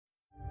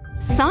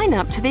Sign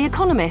up to The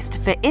Economist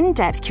for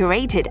in-depth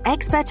curated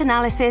expert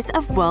analysis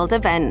of world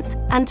events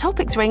and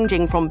topics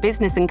ranging from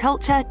business and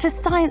culture to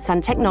science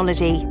and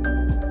technology.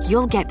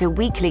 You'll get the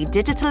weekly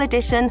digital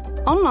edition,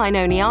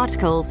 online-only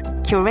articles,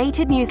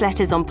 curated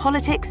newsletters on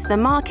politics, the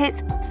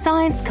markets,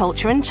 science,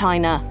 culture and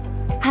China,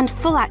 and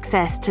full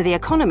access to The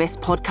Economist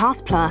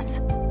Podcast Plus.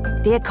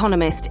 The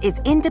Economist is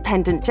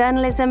independent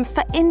journalism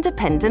for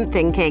independent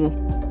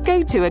thinking.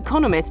 Go to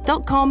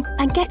economist.com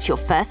and get your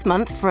first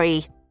month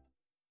free.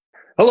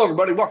 Hello,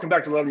 everybody. Welcome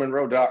back to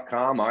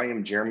LettermanRow.com. I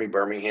am Jeremy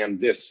Birmingham.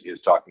 This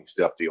is Talking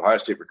Stuff, the Ohio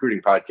State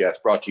Recruiting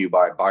Podcast brought to you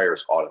by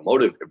Byers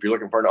Automotive. If you're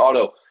looking for an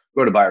auto,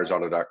 go to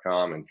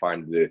ByersAuto.com and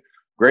find the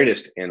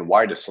greatest and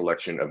widest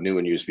selection of new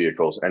and used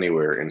vehicles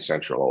anywhere in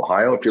Central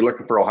Ohio. If you're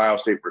looking for Ohio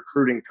State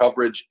recruiting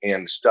coverage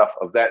and stuff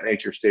of that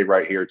nature, stay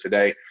right here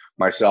today.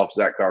 Myself,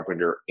 Zach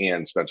Carpenter,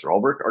 and Spencer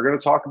Holbrook are going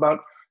to talk about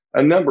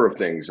a number of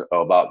things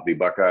about the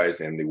Buckeyes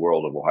and the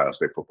world of Ohio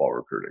State football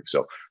recruiting.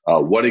 So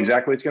what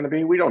exactly it's going to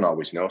be, we don't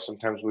always know.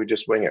 Sometimes we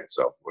just wing it.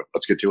 So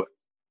let's get to it.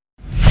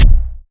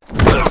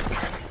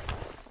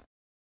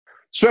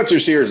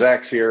 Spencer's here.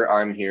 Zach's here.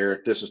 I'm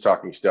here. This is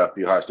Talking Stuff,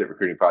 the Ohio State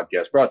Recruiting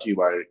Podcast brought to you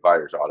by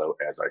Byers Auto,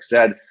 as I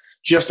said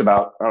just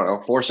about,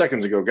 4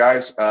 seconds ago,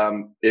 guys.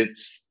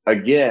 It's,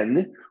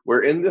 again,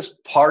 we're in this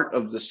part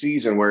of the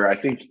season where I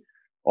think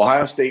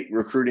Ohio State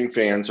recruiting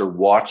fans are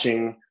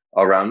watching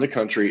around the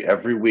country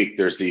every week.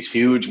 There's these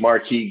huge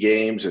marquee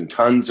games and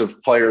tons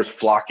of players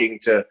flocking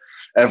to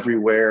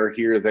everywhere,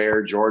 here,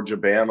 there, Georgia,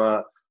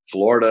 Bama,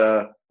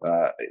 Florida,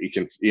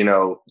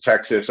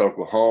 Texas,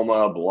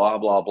 Oklahoma, blah,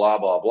 blah, blah,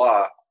 blah,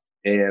 blah.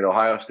 And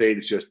Ohio State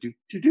is just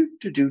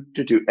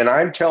do. And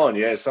I'm telling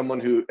you, as someone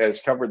who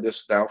has covered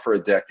this now for a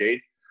decade,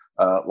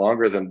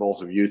 longer than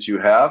both of you two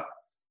have,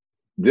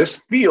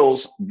 this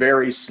feels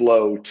very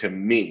slow to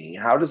me.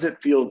 How does it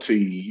feel to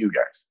you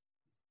guys?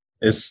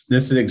 This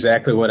is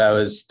exactly what I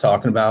was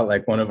talking about,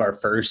 like one of our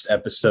first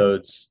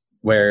episodes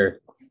where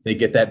they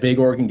get that big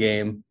Oregon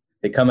game.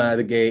 They come out of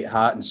the gate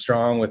hot and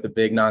strong with a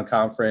big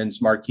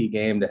non-conference marquee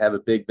game to have a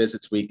big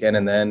visits weekend.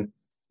 And then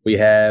we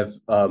have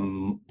a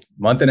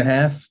month and a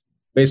half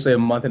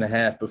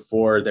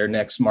before their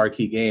next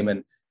marquee game.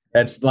 And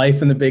that's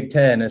life in the Big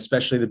Ten,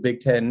 especially the Big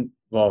Ten.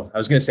 Well, I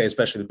was going to say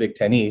especially the Big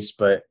Ten East,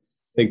 but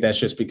I think that's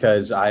just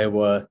because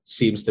Iowa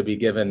seems to be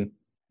given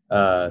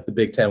the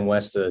Big Ten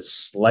West a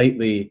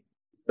slightly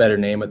better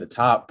name at the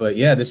top. But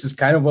yeah, this is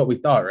kind of what we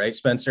thought, right,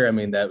 Spencer? I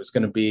mean, that was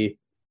going to be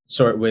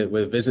sort of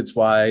with visits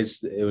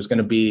wise, it was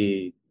going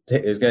to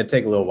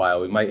take a little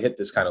while. We might hit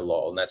this kind of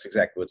lull, and that's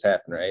exactly what's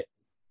happened, right?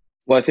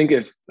 Well, I think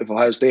if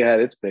Ohio State had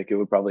its pick, it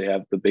would probably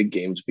have the big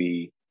games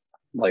be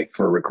like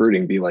for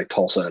recruiting, be like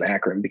Tulsa and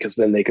Akron, because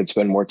then they could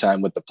spend more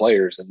time with the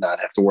players and not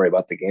have to worry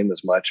about the game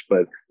as much.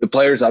 But the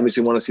players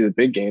obviously want to see the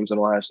big games, and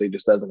Ohio State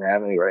just doesn't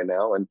have any right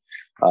now. And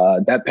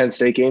that Penn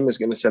State game is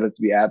going to set it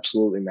to be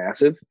absolutely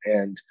massive.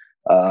 And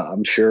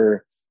I'm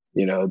sure,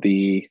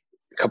 the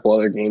couple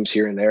other games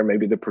here and there,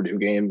 maybe the Purdue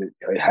game,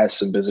 it has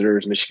some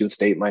visitors. Michigan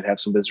State might have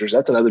some visitors.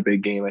 That's another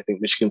big game. I think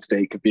Michigan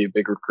State could be a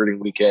big recruiting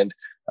weekend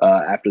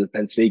after the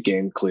Penn State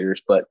game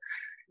clears. But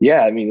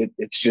yeah, I mean,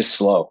 it's just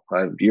slow.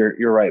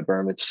 You're right,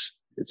 Berm.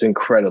 It's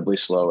incredibly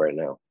slow right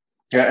now.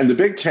 Yeah, and the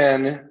Big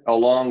Ten,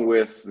 along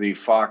with the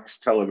Fox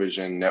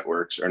television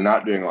networks, are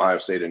not doing Ohio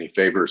State any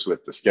favors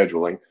with the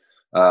scheduling.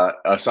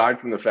 Aside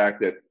from the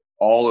fact that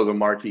all of the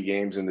marquee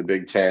games in the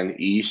Big Ten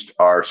East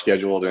are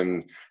scheduled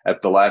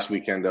at the last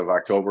weekend of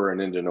October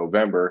and into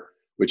November,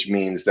 which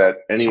means that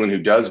anyone who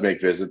does make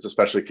visits,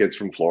 especially kids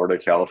from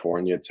Florida,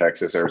 California,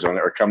 Texas,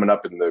 Arizona, are coming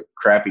up in the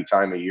crappy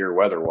time of year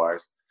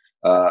weather-wise.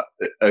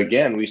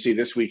 Again, we see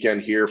this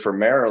weekend here for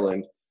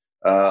Maryland.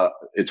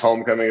 It's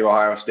homecoming at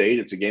Ohio State.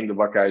 It's a game the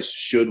Buckeyes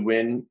should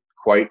win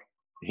quite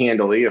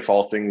handily, if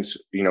all things,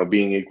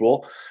 being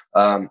equal.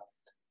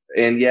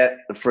 And yet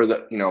for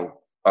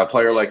a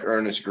player like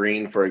Ernest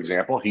Green, for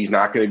example, he's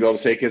not going to be able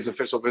to take his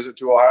official visit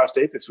to Ohio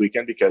State this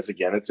weekend because,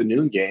 again, it's a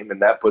noon game,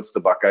 and that puts the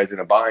Buckeyes in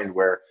a bind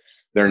where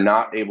they're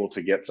not able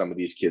to get some of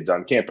these kids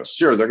on campus.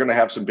 Sure, they're going to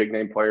have some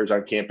big-name players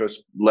on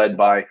campus led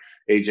by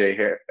AJ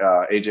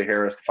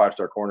Harris, the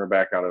five-star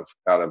cornerback out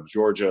of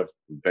Georgia,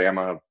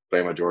 Bama,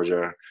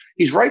 Georgia.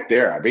 He's right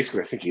there. I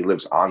think he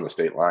lives on the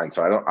state line.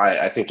 So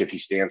I think if he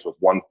stands with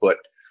 1 foot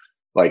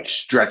like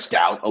stretched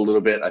out a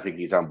little bit, I think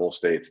he's on both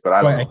states. But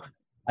I don't know.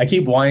 I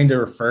keep wanting to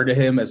refer to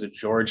him as a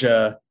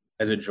Georgia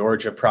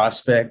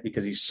prospect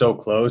because he's so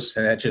close,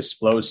 and that just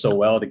flows so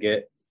well to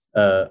get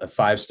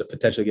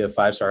potentially get a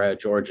 5-star out of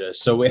Georgia.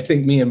 So I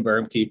think me and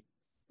Berm keep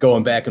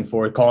going back and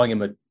forth, calling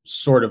him a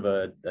sort of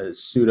a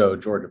pseudo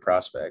Georgia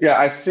prospect. Yeah,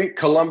 I think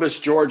Columbus,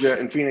 Georgia,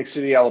 and Phoenix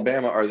City,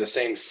 Alabama are the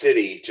same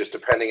city, just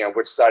depending on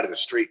which side of the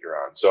street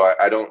you're on. So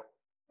I don't.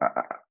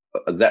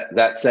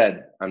 That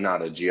said, I'm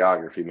not a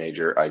geography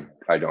major.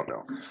 I don't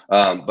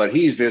know. But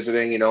he's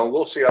visiting.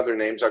 We'll see other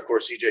names. Of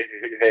course,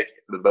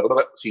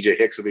 CJ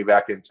Hicks will be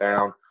back in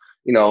town.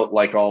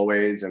 Like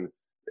always, and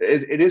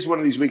it is one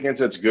of these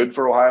weekends that's good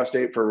for Ohio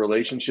State for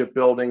relationship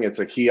building. It's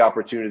a key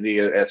opportunity,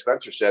 as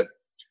Spencer said,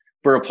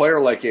 for a player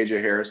like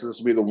AJ Harris. This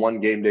will be the one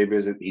game day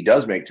visit he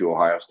does make to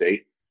Ohio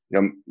State.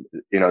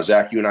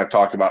 Zach, you and I've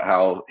talked about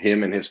how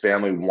him and his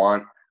family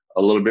want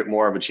a little bit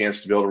more of a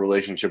chance to build a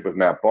relationship with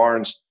Matt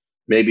Barnes.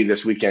 Maybe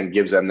this weekend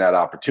gives them that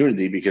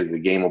opportunity because the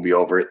game will be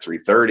over at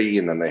 3:30,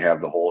 and then they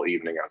have the whole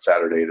evening on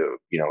Saturday to,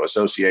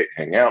 associate,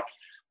 hang out.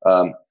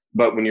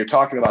 But when you're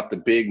talking about the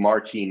big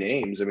marquee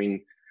names, I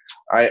mean,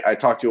 I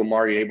talked to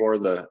Amari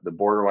Abor, the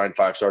borderline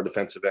 5-star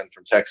defensive end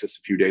from Texas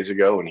a few days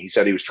ago, and he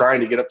said he was trying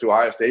to get up to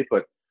Ohio State,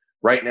 but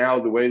right now,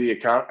 the way the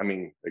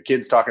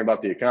kid's talking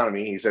about the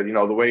economy. He said,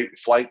 the way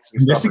flights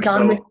and this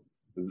economy,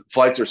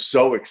 flights are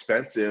so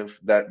expensive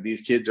that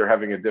these kids are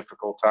having a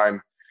difficult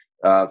time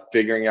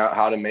figuring out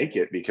how to make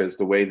it because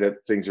the way that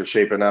things are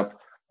shaping up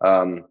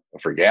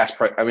for gas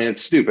price. I mean,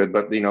 it's stupid,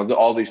 but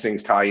all these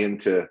things tie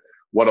into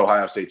what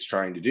Ohio State's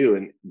trying to do,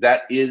 and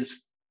that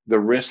is the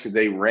risk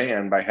they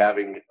ran by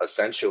having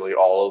essentially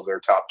all of their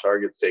top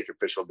targets take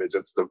official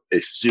visits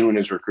as soon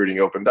as recruiting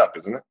opened up,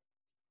 isn't it?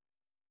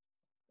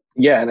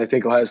 Yeah, and I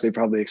think Ohio State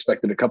probably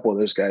expected a couple of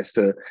those guys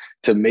to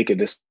make a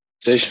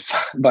decision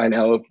by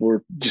now, if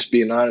we're just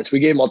being honest. We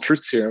gave them all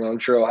truth serum. I'm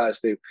sure Ohio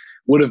State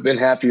would have been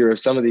happier if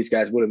some of these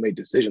guys would have made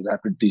decisions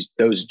after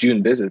those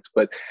June visits.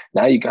 But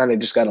now you kind of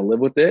just got to live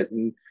with it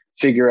and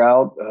figure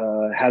out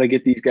how to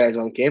get these guys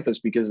on campus,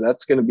 because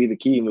that's going to be the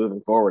key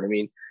moving forward. I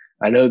mean,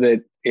 I know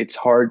that it's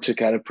hard to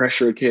kind of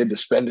pressure a kid to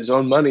spend his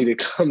own money to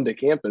come to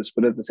campus,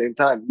 but at the same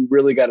time, you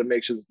really got to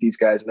make sure that these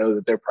guys know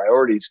that they're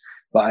priorities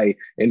by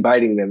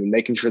inviting them and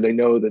making sure they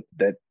know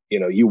that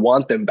you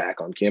want them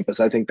back on campus.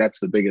 I think that's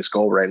the biggest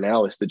goal right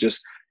now, is to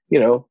just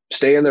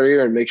stay in their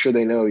ear and make sure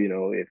they know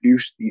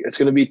it's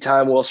going to be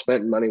time well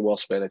spent and money well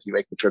spent if you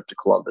make the trip to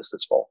Columbus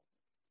this fall.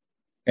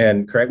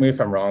 And correct me if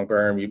I'm wrong,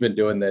 Berm, you've been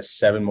doing this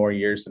 7 more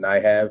years than I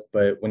have,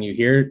 but when you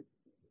hear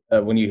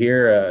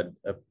a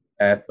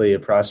athlete, a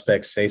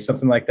prospect say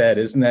something like that,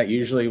 isn't that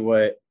usually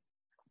what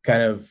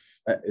kind of,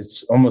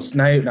 it's almost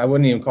not, I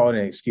wouldn't even call it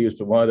an excuse,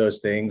 but one of those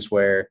things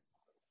where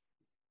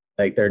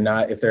like they're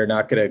not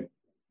going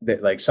to,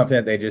 like something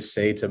that they just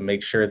say to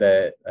make sure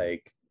that,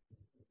 like,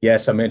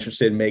 yes, I'm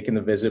interested in making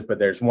the visit, but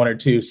there's 1 or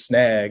 2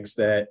 snags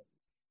that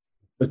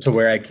to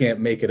where I can't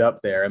make it up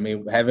there. I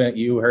mean, haven't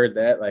you heard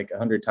that like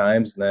 100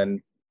 times and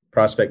then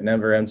prospect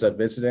never ends up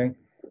visiting?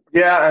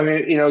 Yeah. I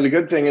mean, the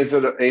good thing is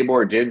that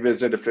Abor did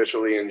visit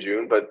officially in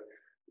June, but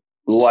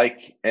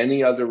like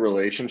any other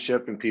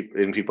relationship in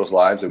people's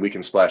lives, and we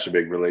can splash a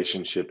big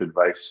relationship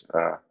advice,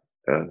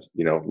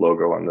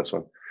 logo on this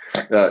one.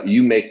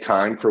 You make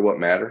time for what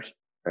matters,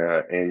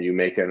 and you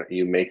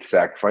make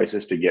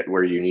sacrifices to get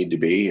where you need to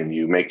be, and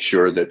you make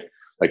sure that,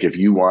 like,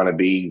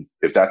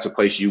 if that's a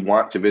place you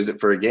want to visit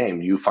for a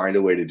game, you find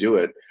a way to do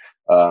it.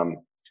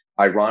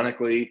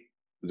 Ironically,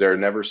 there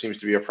never seems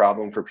to be a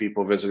problem for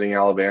people visiting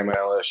Alabama,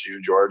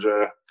 LSU,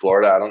 Georgia,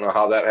 Florida. I don't know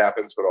how that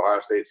happens, but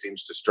Ohio State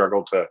seems to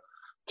struggle to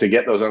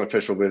get those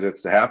unofficial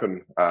visits to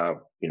happen. I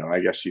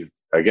guess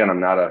I'm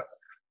not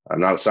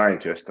a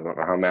scientist. I don't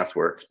know how math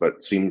works, but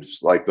it seems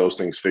like those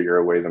things figure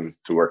a way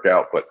to work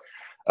out. But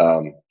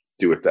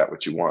do with that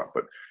what you want.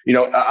 But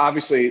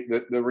obviously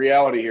the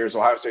reality here is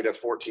Ohio State has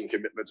 14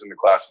 commitments in the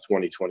class of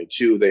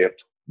 2022. They have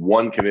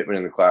 1 commitment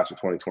in the class of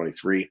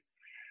 2023.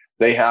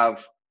 They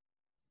have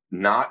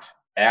not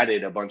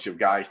added a bunch of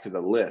guys to the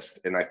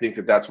list, and I think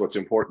that that's what's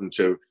important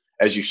to,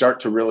 as you start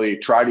to really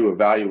try to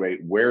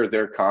evaluate where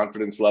their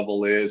confidence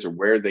level is or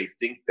where they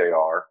think they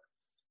are,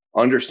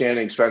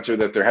 understanding, Spencer,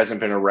 that there hasn't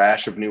been a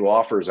rash of new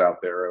offers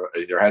out there.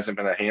 There hasn't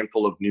been a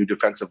handful of new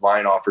defensive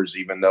line offers,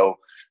 even though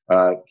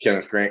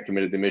Kenneth Grant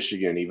committed to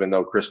Michigan, even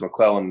though Chris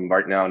McClellan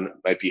right now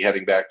might be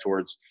heading back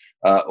towards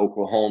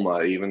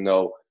Oklahoma, even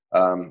though,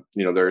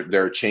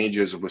 there are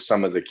changes with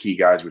some of the key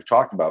guys we've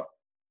talked about.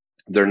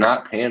 They're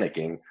not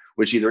panicking,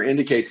 which either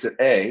indicates that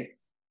A,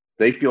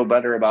 they feel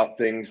better about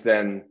things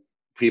than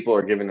people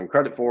are giving them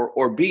credit for,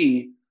 or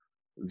B,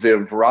 the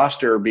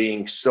roster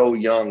being so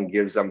young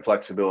gives them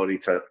flexibility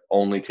to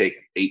only take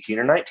 18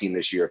 or 19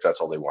 this year if that's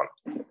all they want.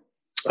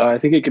 I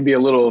think it could be a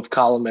little of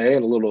column A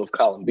and a little of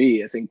column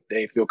B. I think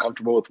they feel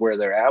comfortable with where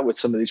they're at with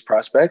some of these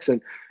prospects.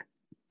 And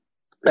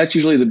that's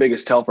usually the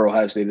biggest tell for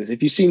Ohio State, is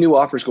if you see new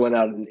offers going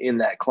out in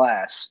that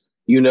class,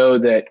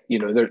 that,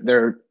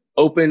 they're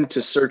open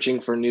to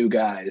searching for new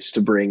guys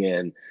to bring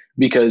in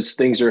because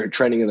things are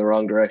trending in the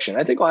wrong direction.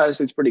 I think Ohio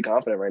State's pretty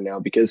confident right now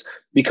because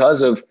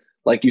of,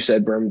 like you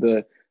said, Berm,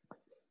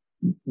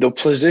 the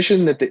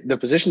position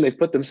they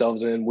put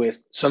themselves in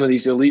with some of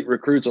these elite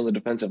recruits on the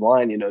defensive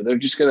line. They're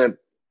just going to,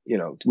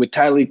 with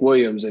Tyleik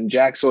Williams and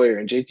Jack Sawyer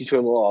and JT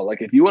Tuimoloau,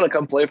 like, if you want to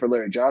come play for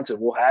Larry Johnson,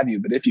 we'll have you.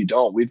 But if you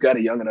don't, we've got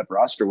a young enough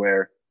roster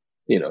where,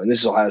 and this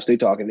is Ohio State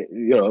talking,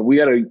 we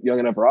got a young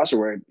enough roster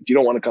where if you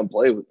don't want to come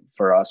play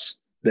for us,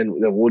 then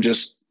we'll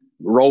just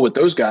roll with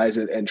those guys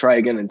and try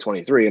again in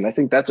 23. And I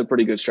think that's a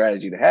pretty good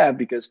strategy to have,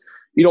 because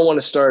you don't want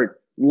to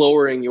start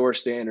lowering your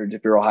standards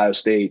if you're Ohio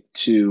State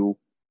to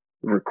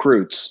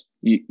recruits.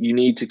 You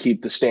need to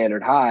keep the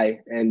standard high,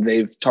 and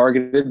they've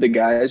targeted the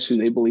guys who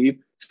they believe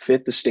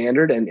fit the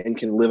standard and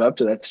can live up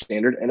to that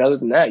standard. And other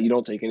than that, you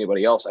don't take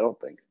anybody else, I don't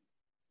think.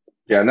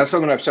 Yeah, and that's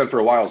something I've said for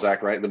a while,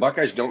 Zach, right? The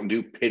Buckeyes don't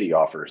do pity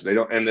offers. They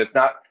don't, and it's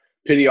not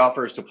pity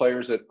offers to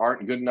players that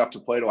aren't good enough to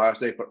play at Ohio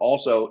State, but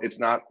also it's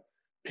not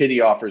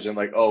pity offers in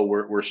like, oh,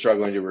 we're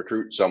struggling to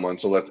recruit someone,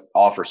 so let's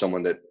offer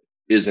someone that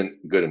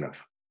isn't good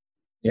enough.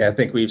 Yeah, I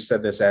think we've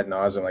said this ad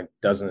nauseum like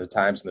dozens of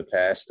times in the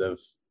past of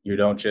you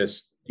don't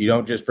just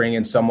bring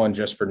in someone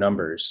just for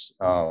numbers.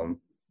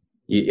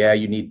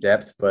 You need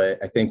depth,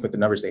 but I think with the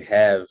numbers they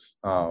have,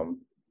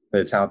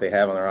 the talent they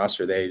have on their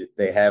roster,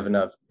 they have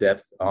enough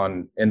depth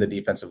in the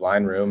defensive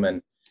line room.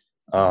 And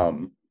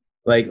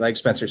like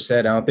Spencer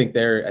said, I think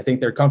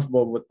they're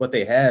comfortable with what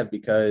they have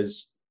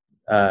because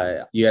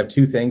you have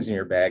two things in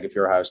your bag. If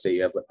you're Ohio State,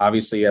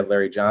 you have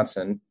Larry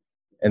Johnson,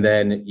 and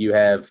then you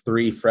have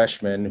three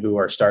freshmen who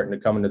are starting to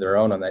come into their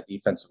own on that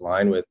defensive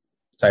line with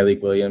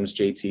Tyleik Williams,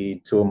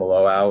 JT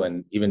Tuimoloau,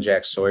 and even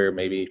Jack Sawyer,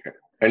 maybe.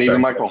 And even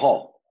Michael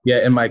Hall.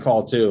 Yeah, and Mike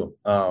Hall too.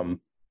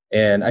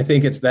 And I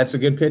think that's a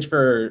good pitch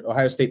for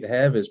Ohio State to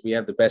have is we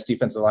have the best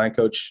defensive line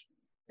coach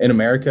in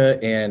America.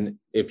 And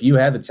if you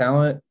have the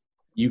talent,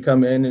 you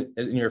come in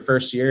your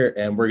first year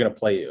and we're going to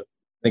play you.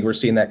 I think we're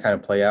seeing that kind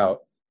of play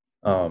out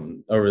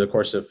over the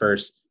course of the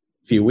first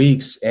few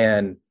weeks.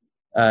 And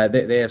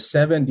they have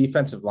 7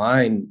 defensive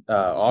line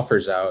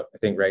offers out, I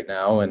think, right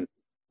now. And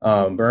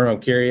Berm, I'm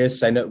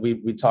curious. I know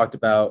we talked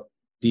about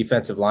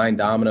defensive line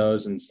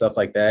dominoes and stuff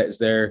like that. Is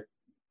there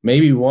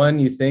maybe one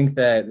you think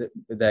that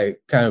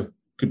kind of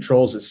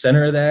controls the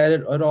center of that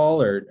at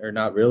all, or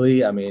not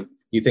really? I mean,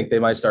 you think they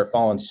might start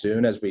falling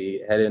soon as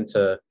we head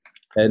into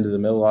the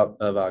middle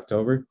of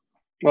October?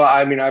 Well,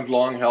 I mean, I've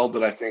long held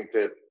that I think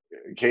that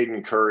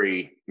Caden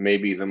Curry may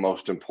be the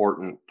most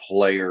important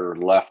player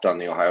left on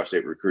the Ohio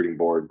State recruiting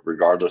board,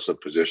 regardless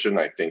of position.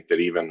 I think that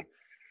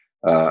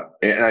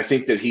and I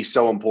think that he's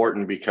so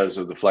important because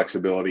of the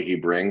flexibility he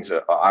brings.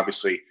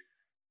 Obviously,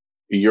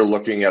 you're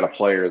looking at a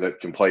player that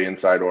can play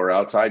inside or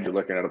outside. You're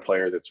looking at a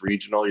player that's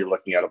regional. You're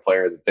looking at a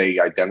player that they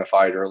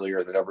identified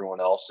earlier than everyone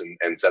else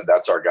and said,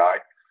 that's our guy.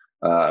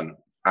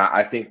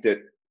 I think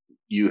that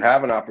you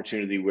have an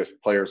opportunity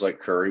with players like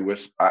Curry.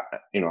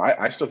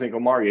 I still think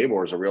Omar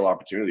Yabor is a real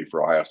opportunity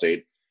for Ohio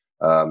State.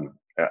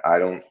 I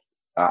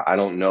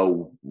don't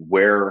know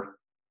where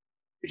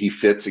he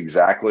fits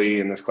exactly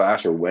in this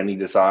class or when he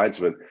decides,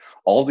 but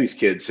all these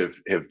kids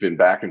have been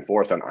back and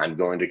forth on, I'm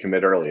going to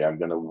commit early. I'm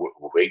going to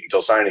wait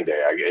until signing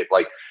day.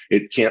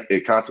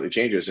 It constantly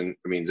changes. And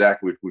I mean,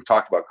 Zach, we've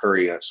talked about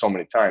Curry so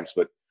many times,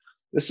 but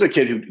this is a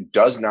kid who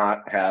does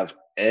not have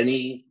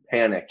any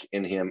panic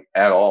in him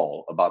at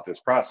all about this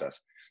process.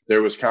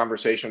 There was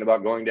conversation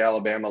about going to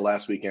Alabama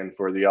last weekend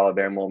for the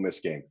Alabama Ole Miss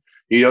game.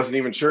 He wasn't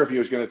even sure if he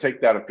was going to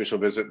take that official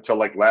visit until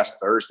like last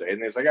Thursday.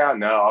 And he's like,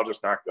 no, I'll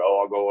just not go.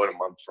 I'll go in a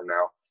month from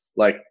now.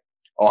 Like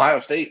Ohio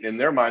State, in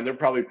their mind, they're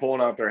probably pulling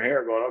out their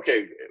hair going,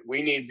 okay,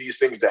 we need these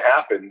things to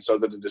happen so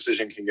that a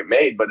decision can get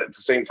made. But at the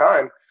same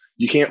time,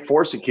 you can't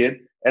force a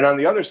kid. And on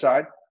the other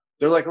side,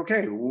 they're like,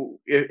 okay,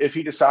 if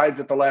he decides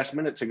at the last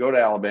minute to go to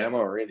Alabama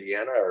or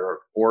Indiana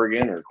or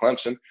Oregon or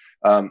Clemson,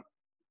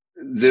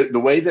 the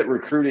way that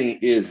recruiting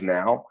is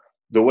now,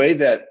 the way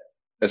that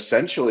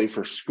essentially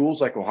for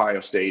schools like Ohio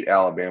State,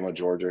 Alabama,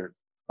 Georgia,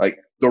 like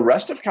the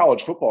rest of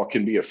college football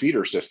can be a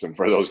feeder system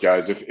for those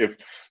guys. If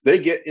they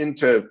get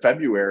into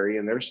February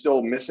and they're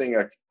still missing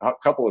a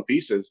couple of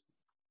pieces,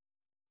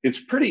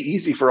 it's pretty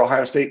easy for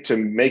Ohio State to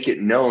make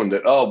it known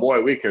that, oh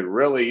boy, we could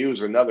really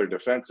use another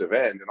defensive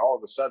end. And all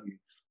of a sudden,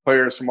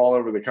 players from all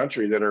over the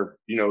country that are,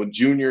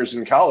 juniors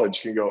in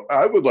college can go,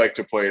 I would like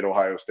to play at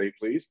Ohio State,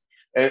 please.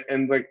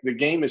 And like the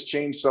game has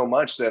changed so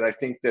much that I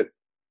think that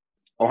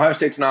Ohio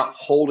State's not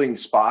holding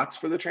spots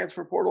for the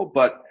transfer portal,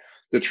 but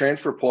the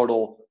transfer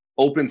portal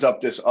opens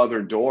up this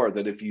other door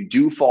that if you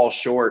do fall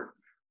short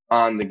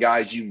on the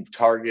guys you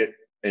target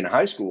in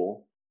high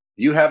school,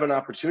 you have an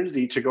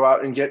opportunity to go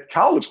out and get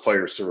college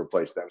players to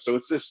replace them. So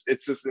it's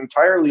this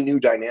entirely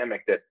new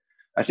dynamic that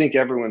I think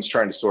everyone's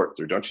trying to sort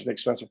through. Don't you think,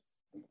 Spencer?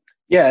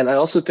 Yeah, and I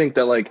also think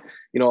that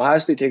Ohio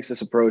State takes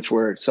this approach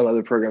where some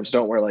other programs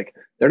don't, where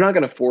they're not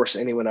going to force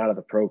anyone out of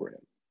the program.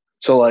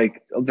 So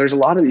there's a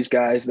lot of these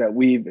guys that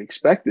we've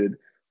expected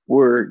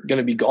were going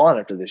to be gone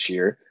after this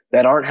year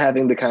that aren't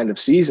having the kind of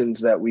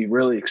seasons that we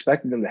really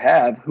expected them to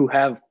have, who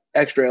have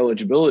extra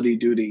eligibility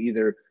due to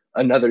either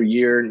another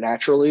year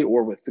naturally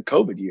or with the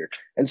COVID year.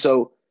 And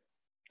so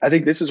I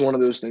think this is one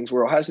of those things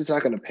where Ohio State's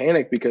not going to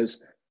panic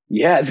because,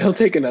 yeah, they'll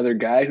take another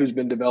guy who's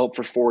been developed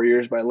for 4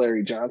 years by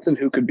Larry Johnson,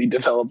 who could be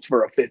developed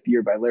for a 5th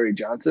year by Larry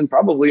Johnson,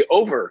 probably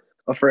over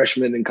a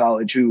freshman in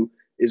college who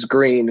is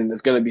green and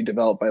is going to be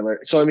developed by Larry.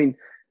 So, I mean,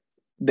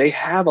 they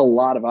have a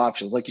lot of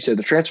options, like you said,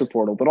 the transfer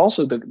portal, but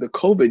also the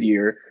COVID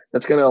year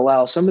that's going to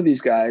allow some of these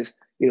guys,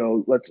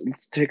 let's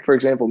take, for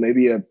example,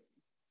 maybe a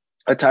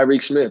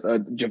Tyreek Smith, a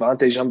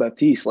Javonte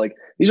Jean-Baptiste.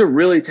 These are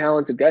really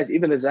talented guys.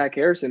 Even a Zach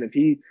Harrison, if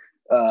he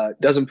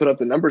doesn't put up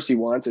the numbers he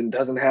wants and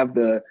doesn't have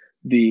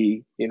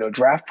the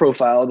draft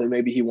profile that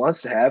maybe he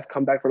wants to have,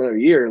 come back for another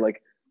year.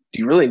 Do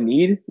you really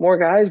need more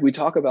guys? We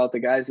talk about the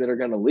guys that are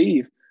going to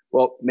leave.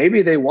 Well,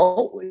 maybe they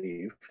won't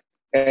leave.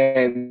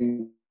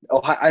 And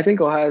I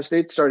think Ohio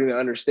State's starting to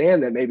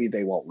understand that maybe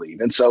they won't leave.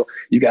 And so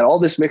you've got all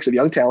this mix of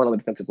young talent on the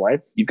defensive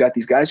line. You've got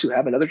these guys who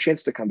have another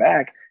chance to come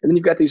back. And then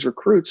you've got these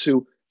recruits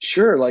who,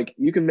 sure, like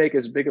you can make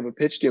as big of a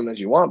pitch to them as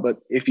you want, but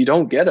if you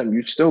don't get them,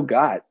 you've still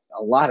got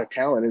a lot of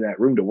talent in that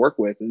room to work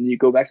with. And then you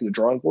go back to the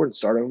drawing board and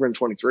start over in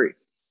 23.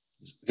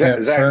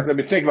 Zach, let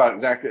me think about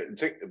it. Zach,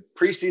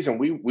 preseason,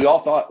 we all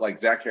thought like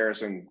Zach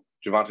Harrison,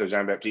 Javonte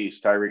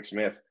Jean-Baptiste, Tyreek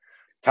Smith,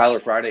 Tyler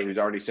Friday, who's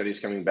already said he's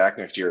coming back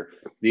next year.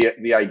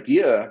 The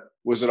idea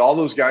was that all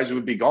those guys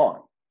would be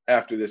gone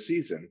after this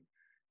season.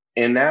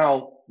 And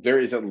now there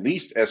is at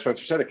least, as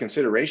Spencer said, a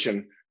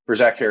consideration for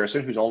Zach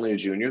Harrison, who's only a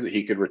junior, that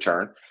he could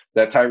return.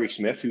 That Tyreek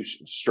Smith,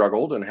 who's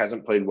struggled and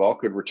hasn't played well,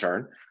 could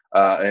return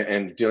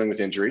and dealing with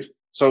injuries.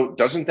 So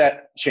doesn't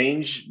that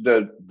change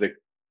the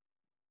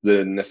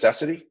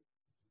necessity?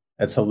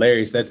 That's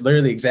hilarious. That's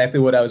literally exactly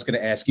what I was going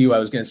to ask you. I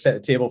was going to set the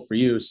table for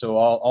you, so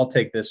I'll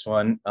take this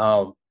one.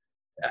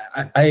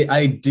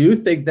 I do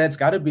think that's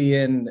got to be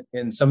in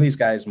some of these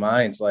guys'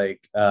 minds,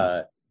 like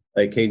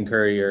Caden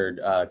Curry or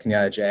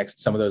Kenyatta Jackson,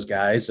 some of those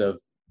guys of,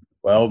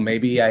 well,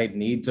 maybe I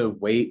need to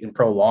wait and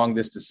prolong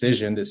this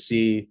decision to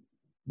see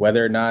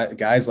whether or not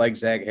guys like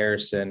Zach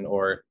Harrison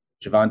or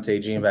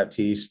Javonte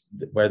Jean-Baptiste,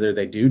 whether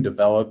they do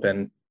develop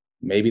and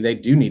maybe they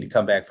do need to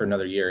come back for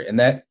another year. And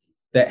that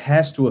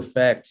has to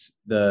affect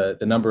the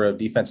number of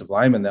defensive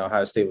linemen that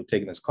Ohio State will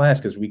take in this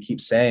class, because we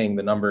keep saying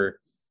the number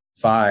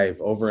 5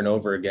 over and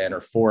over again,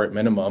 or 4 at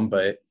minimum.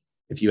 But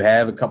if you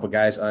have a couple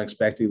guys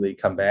unexpectedly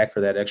come back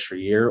for that extra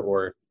year,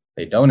 or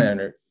they don't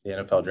enter the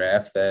NFL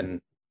draft,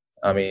 then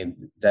I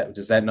mean,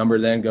 does that number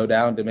then go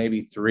down to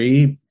maybe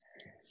 3,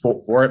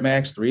 4 at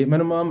max, 3 at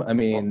minimum? I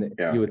mean,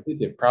 You would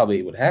think it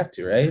probably would have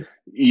to, right?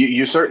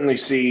 You certainly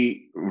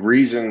see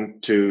reason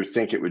to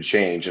think it would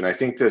change. And I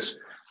think this,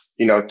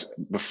 and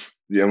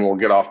we'll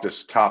get off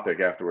this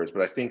topic afterwards,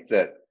 but I think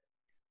that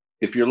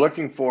if you're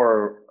looking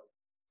for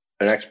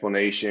an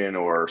explanation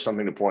or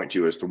something to point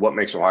to as to what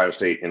makes Ohio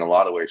State in a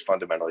lot of ways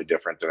fundamentally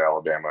different than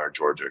Alabama or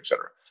Georgia, et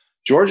cetera,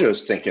 Georgia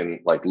is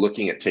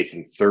looking at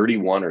taking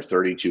 31 or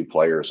 32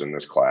 players in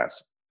this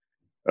class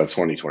of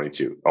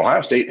 2022.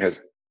 Ohio State has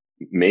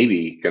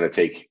maybe going to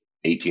take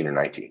 18 or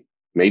 19,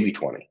 maybe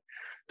 20,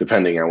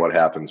 depending on what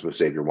happens with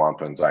Xavier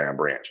Wampa and Zion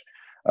Branch.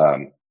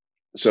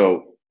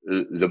 So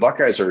the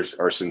Buckeyes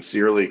are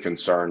sincerely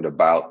concerned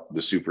about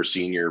the super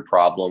senior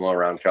problem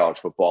around college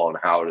football and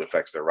how it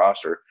affects their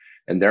roster.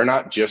 And they're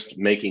not just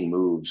making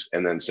moves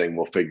and then saying,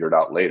 we'll figure it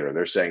out later.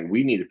 They're saying,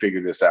 we need to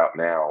figure this out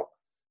now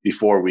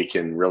before we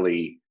can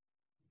really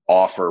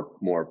offer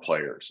more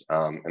players.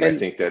 And I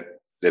think that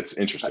that's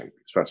interesting,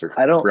 Spencer.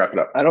 Wrap it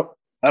up. I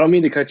don't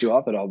mean to cut you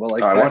off at all, but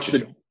like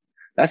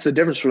that's the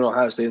difference between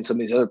Ohio State and some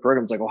of these other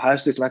programs. Like Ohio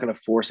State's not going to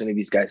force any of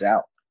these guys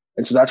out.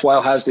 And so that's why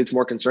Ohio State's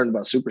more concerned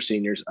about super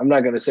seniors. I'm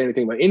not going to say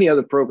anything about any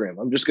other program.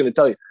 I'm just going to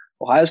tell you,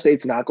 Ohio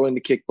State's not going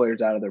to kick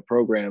players out of their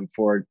program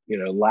for,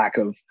 lack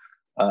of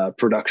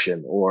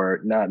production or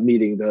not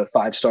meeting the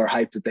 5-star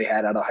hype that they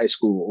had out of high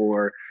school,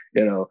 or,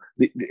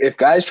 if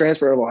guys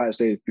transfer to Ohio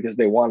State, it's because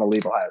they want to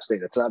leave Ohio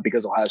State. It's not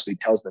because Ohio State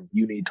tells them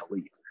you need to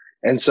leave.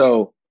 And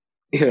so,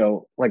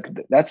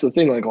 that's the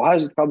thing. Like Ohio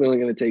State's probably only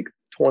going to take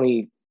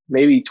 20,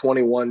 maybe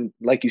 21,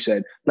 like you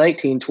said,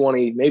 19,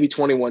 20, maybe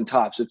 21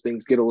 tops if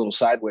things get a little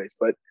sideways.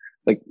 But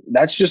like,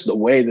 that's just the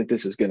way that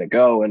this is going to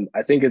go. And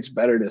I think it's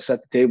better to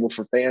set the table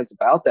for fans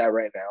about that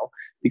right now,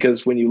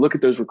 because when you look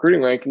at those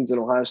recruiting rankings in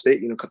Ohio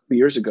State, a couple of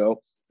years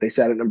ago, they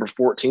sat at number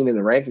 14 in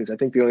the rankings. I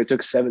think they only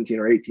took 17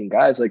 or 18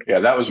 guys.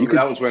 That was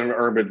when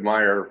Urban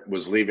Meyer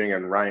was leaving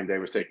and Ryan Day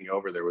was taking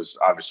over. There was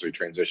obviously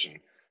transition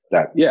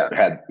but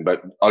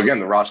again,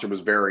 the roster was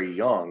very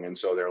young. And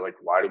so they're like,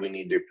 why do we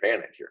need to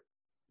panic here?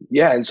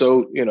 Yeah. And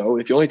so,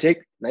 if you only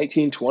take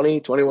 19, 20,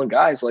 21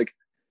 guys, like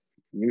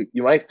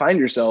you might find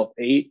yourself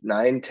 8,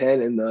 9,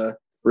 10 in the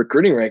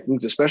recruiting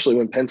rankings, especially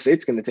when Penn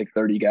State's going to take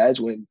 30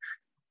 guys, when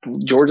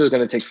Georgia's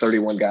going to take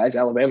 31 guys.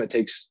 Alabama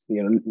takes,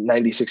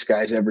 96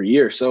 guys every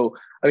year. So,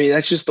 I mean,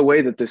 that's just the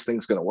way that this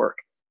thing's going to work.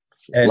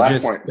 And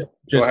last point.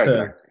 Go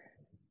ahead,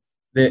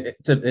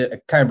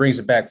 it kind of brings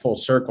it back full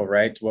circle,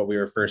 right, to what we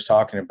were first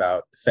talking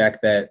about. The fact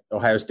that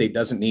Ohio State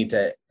doesn't need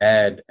to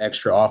add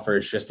extra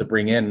offers just to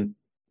bring in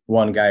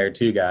one guy or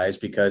 2 guys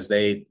because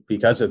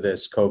of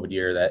this COVID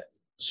year, that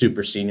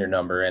super senior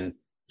number. And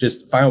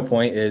just final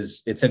point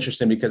is, it's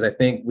interesting because I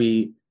think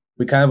we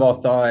kind of all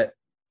thought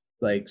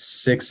like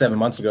 6-7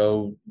 months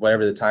ago,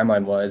 whatever the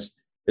timeline was,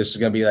 this was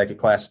going to be like a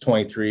class of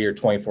 23 or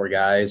 24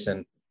 guys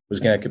and was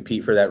going to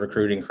compete for that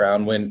recruiting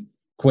crown, when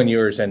Quinn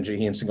Ewers and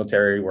Jaheim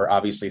Singletary were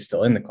obviously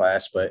still in the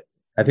class. But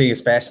I think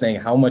it's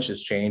fascinating how much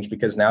has changed,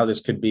 because now this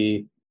could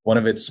be one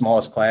of its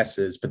smallest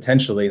classes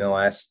potentially in the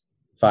last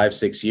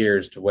 5-6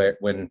 years, to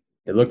when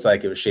it looked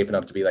like it was shaping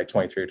up to be like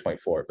 23 or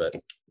 24. But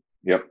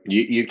yep,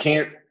 you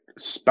can't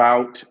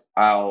spout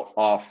out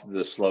off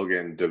the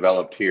slogan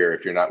 "developed here"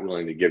 if you're not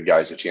willing to give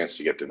guys a chance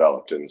to get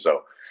developed. And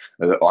so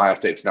Ohio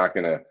State's not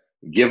going to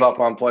give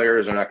up on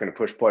players. They're not going to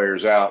push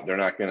players out. They're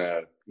not going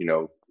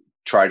to,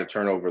 try to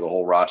turn over the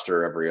whole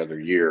roster every other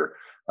year.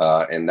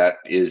 And that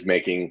is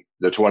making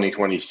the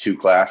 2022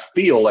 class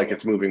feel like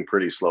it's moving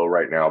pretty slow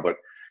right now. But,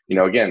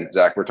 again,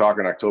 Zach, we're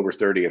talking October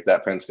 30th,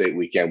 that Penn State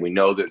weekend. We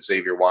know that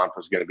Xavier Wampa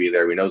is going to be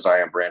there. We know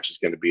Zion Branch is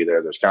going to be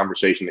there. There's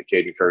conversation that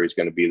Caden Curry is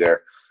going to be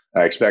there.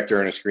 I expect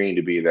Ernest Green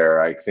to be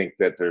there. I think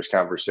that there's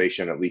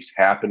conversation at least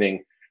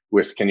happening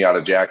with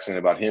Kenyatta Jackson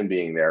about him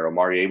being there.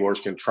 Omari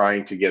Abor's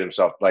trying to get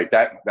himself like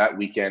that. That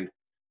weekend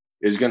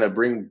is going to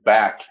bring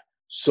back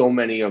so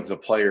many of the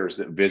players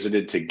that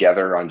visited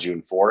together on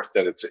June 4th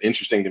that it's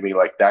interesting to me.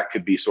 Like that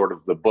could be sort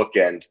of the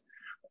bookend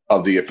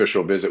of the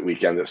official visit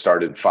weekend that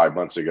started 5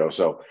 months ago.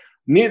 So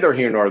neither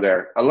here nor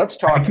there. Let's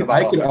talk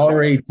about. I can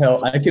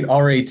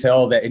already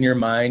tell that in your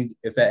mind,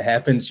 if that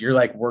happens, you're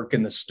like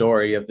working the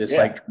story of this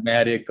like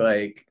dramatic,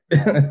 like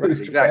right,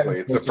 exactly.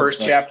 It's the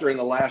first chapter and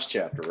the last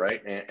chapter,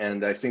 right?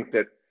 And I think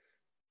that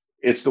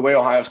it's the way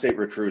Ohio State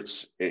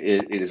recruits.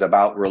 It is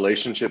about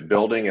relationship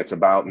building. It's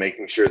about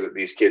making sure that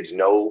these kids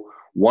know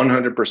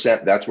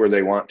 100% that's where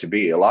they want to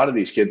be. A lot of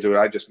these kids that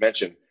I just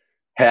mentioned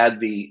had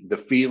the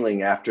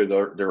feeling after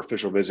their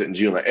official visit in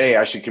June, like, hey,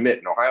 I should commit.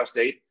 And Ohio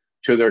State,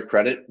 to their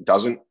credit,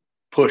 doesn't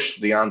push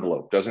the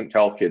envelope, doesn't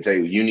tell kids,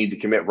 hey, you need to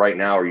commit right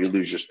now or you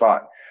lose your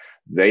spot.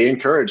 They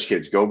encourage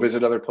kids, go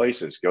visit other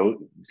places, go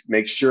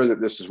make sure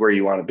that this is where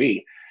you want to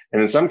be.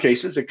 And in some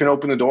cases, it can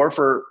open the door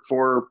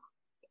for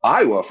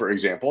Iowa, for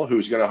example,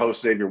 who's going to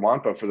host Xavier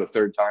Wampa for the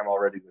third time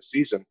already this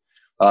season,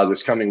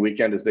 this coming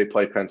weekend as they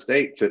play Penn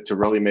State to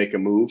really make a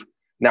move.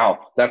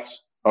 Now,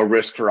 that's a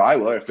risk for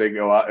Iowa if they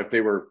go out, if they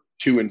were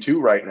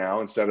 2-2 right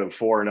now instead of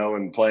 4-0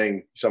 and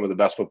playing some of the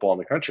best football in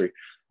the country.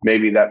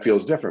 Maybe that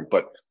feels different,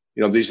 but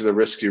these are the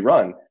risks you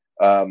run.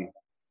 And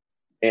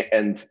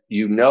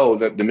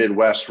that the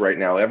Midwest right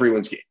now,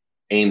 everyone's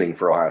aiming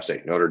for Ohio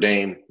State, Notre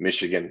Dame,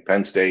 Michigan,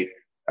 Penn State.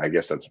 I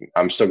guess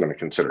I'm still going to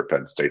consider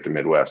Penn State the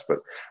Midwest, but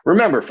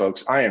remember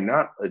folks, I am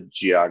not a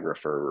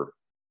geographer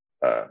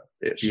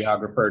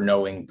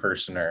knowing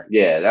personer.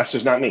 Yeah, that's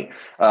just not me.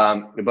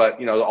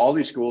 But all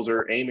these schools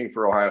are aiming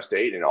for Ohio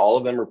State and all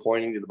of them are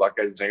pointing to the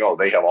Buckeyes and saying, oh,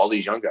 they have all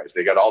these young guys.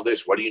 They got all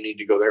this. What do you need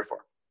to go there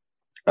for?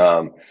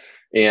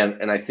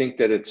 And I think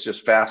that it's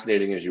just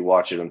fascinating as you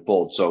watch it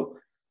unfold. So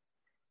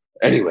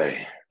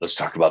anyway, let's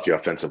talk about the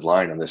offensive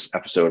line on this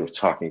episode of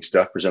Talking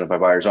Stuff presented by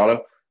Byers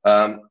Auto.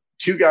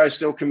 Two guys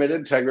still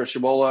committed, Tegra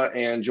Shabola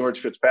and George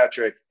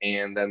Fitzpatrick.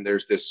 And then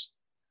there's this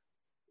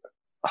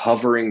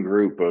hovering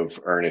group of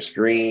Ernest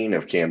Green,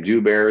 of Cam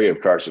Dewberry, of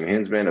Carson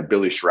Hinsman, of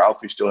Billy Schrouth,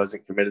 who still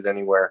hasn't committed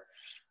anywhere,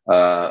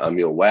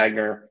 Emil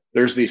Wagner.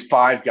 There's these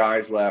 5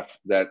 guys left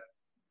that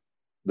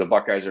the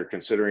Buckeyes are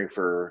considering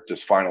for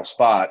this final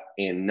spot,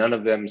 and none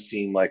of them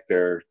seem like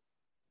they're,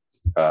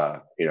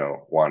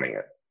 wanting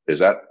it. Is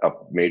that a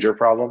major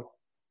problem?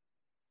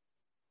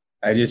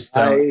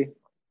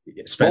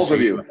 Both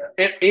of you,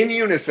 in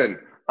unison,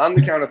 on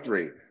the count of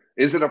 3.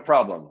 Is it a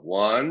problem?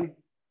 1,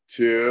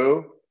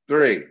 2,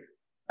 3.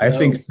 I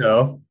think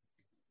so.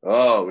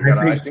 Oh, we got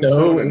I think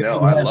so and no.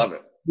 I love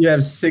it. You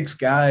have 6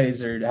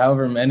 guys or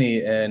however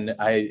many, and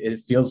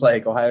it feels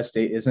like Ohio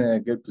State isn't in a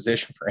good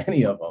position for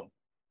any of them.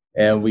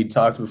 And we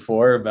talked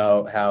before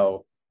about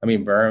how,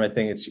 Berm, I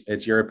think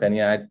it's your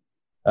opinion.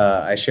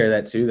 I share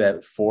that too,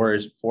 that 4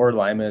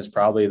 linemen is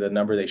probably the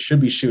number they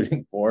should be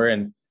shooting for.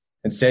 And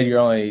instead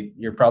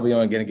you're probably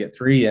only going to get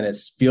 3. And it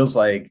feels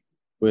like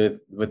with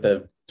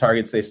the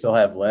targets they still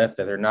have left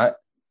that they're not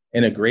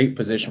in a great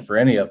position for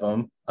any of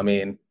them.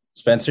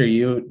 Spencer,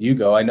 you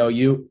go. I know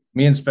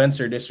me and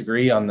Spencer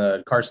disagree on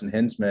the Carson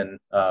Hinsman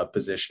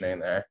positioning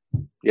there.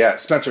 Yeah.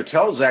 Spencer,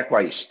 tell Zach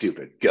why he's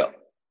stupid. Go.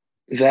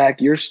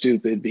 Zach, you're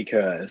stupid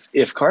because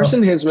if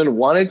Carson Hinsman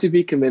wanted to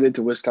be committed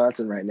to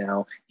Wisconsin right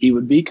now, he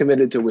would be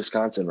committed to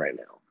Wisconsin right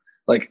now.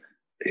 Like,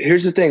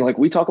 here's the thing. Like,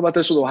 we talk about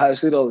this with Ohio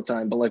State all the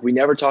time, but like we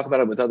never talk about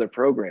it with other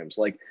programs.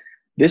 Like,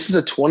 this is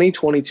a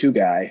 2022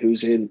 guy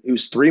who's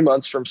 3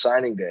 months from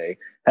signing day,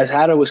 has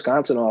had a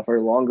Wisconsin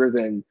offer longer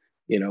than,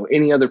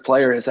 any other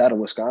player has had a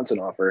Wisconsin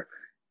offer.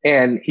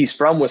 And he's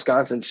from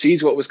Wisconsin,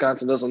 sees what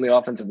Wisconsin does on the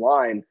offensive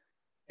line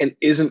and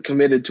isn't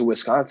committed to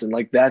Wisconsin.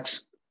 Like,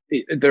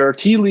 there are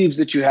tea leaves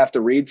that you have to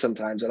read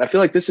sometimes. And I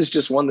feel like this is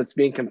just one that's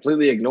being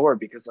completely ignored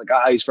because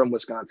he's from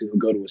Wisconsin, he'll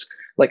go to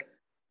Wisconsin.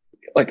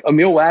 Like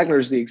Emil Wagner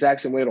is the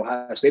exact same way at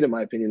Ohio State, in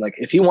my opinion. Like,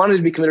 if he wanted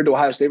to be committed to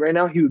Ohio State right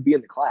now, he would be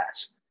in the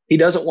class. He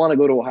doesn't want to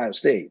go to Ohio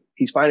State.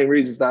 He's finding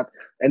reasons not.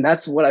 And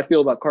that's what I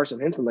feel about Carson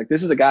Hinsman. Like,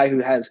 this is a guy who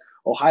has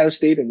Ohio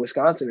State and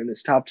Wisconsin in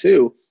his top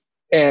 2.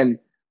 And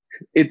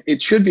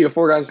it should be a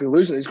foregone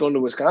conclusion he's going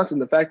to Wisconsin.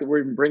 The fact that we're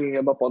even bringing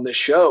him up on this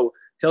show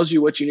tells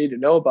you what you need to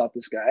know about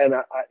this guy. And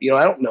I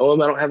don't know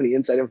him. I don't have any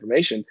inside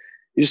information.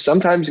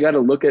 Sometimes you got to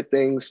look at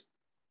things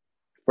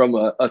from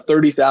a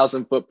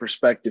 30,000 foot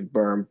perspective,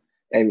 Berm,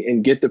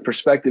 and get the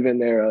perspective in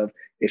there of,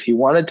 if he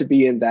wanted to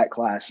be in that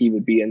class, he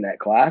would be in that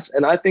class.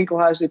 And I think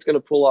Ohio State's going to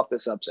pull off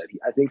this upset.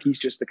 I think he's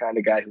just the kind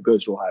of guy who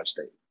goes to Ohio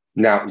State.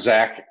 Now,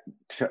 Zach,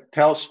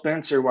 tell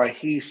Spencer why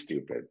he's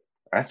stupid.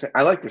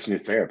 I like this new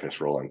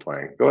therapist role I'm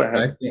playing. Go ahead.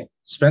 I think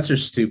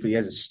Spencer's stupid. He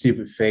has a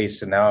stupid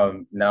face, and now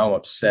I'm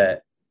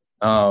upset.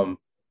 I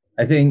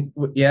I think,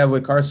 yeah,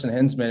 with Carson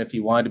Hinsman, if he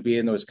wanted to be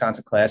in the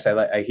Wisconsin class,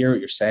 I hear what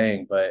you're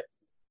saying, but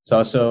it's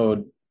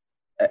also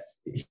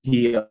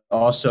he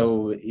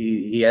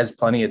has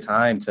plenty of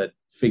time to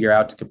figure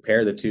out to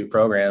compare the two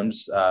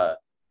programs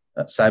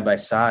side by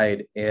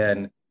side.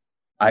 And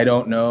I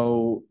don't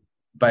know,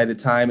 by the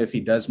time if he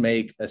does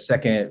make a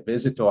second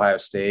visit to Ohio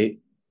State,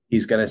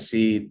 he's going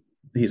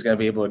to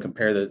be able to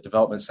compare the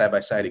development side by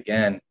side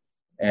again.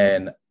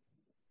 And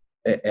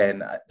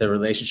the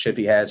relationship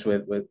he has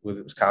with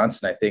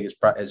Wisconsin, I think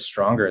is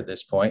stronger at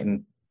this point.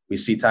 And we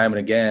see time and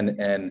again.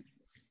 And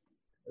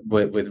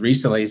with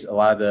recently, a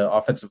lot of the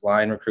offensive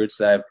line recruits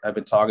that I've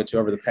been talking to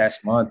over the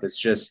past month, it's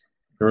just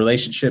the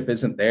relationship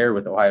isn't there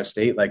with Ohio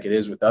State like it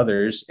is with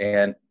others.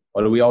 And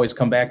what do we always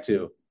come back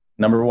to?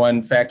 Number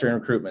one factor in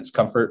recruitment is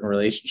comfort and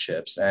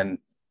relationships. And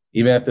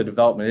even if the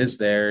development is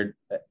there,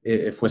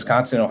 if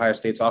Wisconsin and Ohio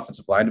State's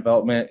offensive line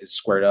development is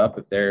squared up,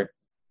 if they're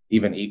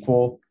even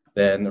equal,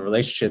 then the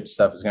relationship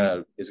stuff is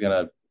gonna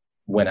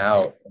win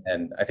out.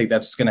 And I think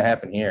that's what's gonna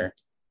happen here.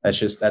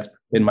 That's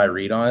been my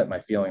read on it,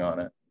 my feeling on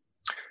it.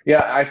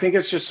 Yeah, I think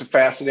it's just a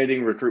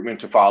fascinating recruitment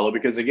to follow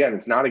because, again,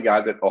 it's not a guy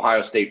that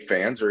Ohio State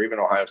fans or even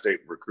Ohio State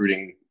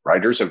recruiting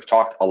writers have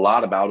talked a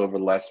lot about over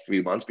the last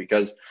few months,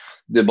 because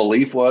the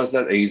belief was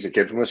that he's a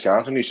kid from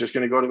Wisconsin. He's just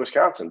going to go to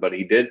Wisconsin. But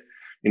he did,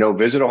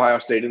 visit Ohio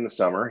State in the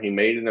summer. He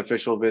made an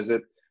official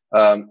visit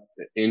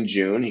in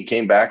June. He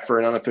came back for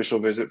an unofficial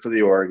visit for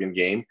the Oregon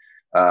game,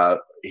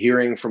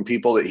 hearing from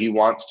people that he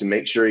wants to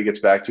make sure he gets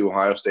back to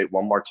Ohio State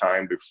one more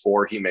time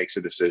before he makes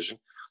a decision.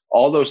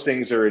 All those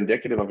things are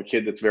indicative of a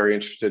kid that's very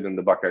interested in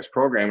the Buckeyes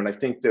program. And I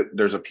think that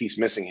there's a piece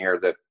missing here,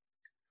 that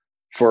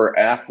for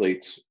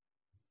athletes,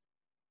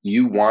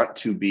 you want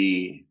to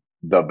be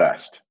the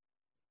best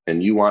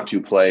and you want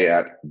to play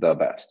at the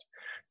best.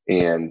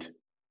 And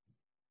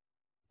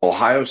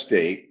Ohio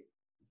State,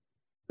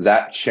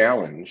 that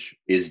challenge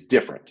is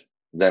different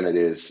than it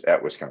is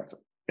at Wisconsin.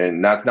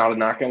 And that's not a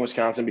knock on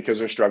Wisconsin because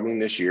they're struggling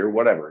this year,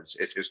 whatever.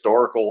 It's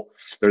historical.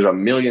 There's a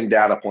million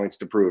data points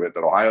to prove it,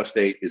 that Ohio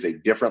State is a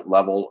different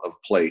level of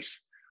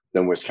place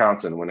than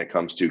Wisconsin when it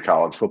comes to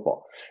college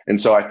football. And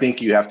so I think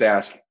you have to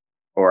ask,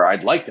 or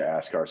I'd like to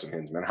ask Carson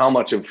Hinsman, how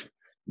much of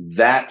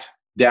that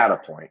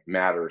data point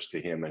matters to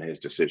him and his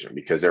decision,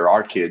 because there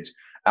are kids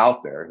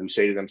out there who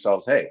say to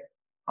themselves, hey,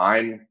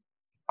 I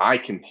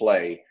can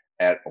play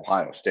at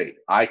Ohio State.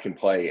 I can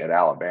play at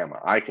Alabama.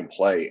 I can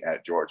play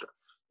at Georgia.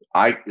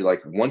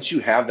 Once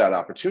you have that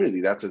opportunity,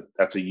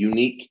 that's a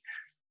unique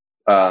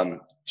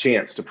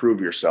chance to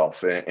prove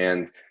yourself.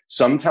 And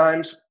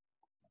sometimes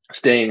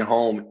staying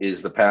home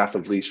is the path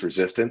of least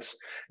resistance.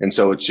 And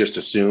so it's just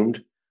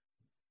assumed.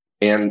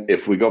 And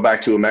if we go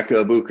back to Emeka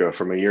Egbuka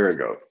from a year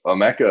ago,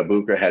 Emeka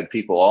Egbuka had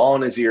people all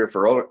in his ear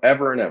for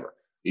ever and ever.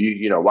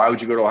 Why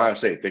would you go to Ohio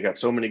State? They got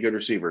so many good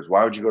receivers.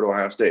 Why would you go to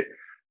Ohio State?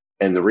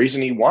 And the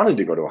reason he wanted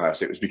to go to Ohio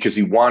State was because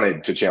he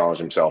wanted to challenge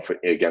himself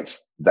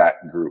against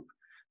that group.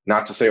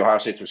 Not to say Ohio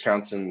State's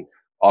Wisconsin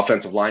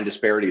offensive line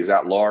disparity is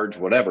that large,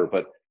 whatever,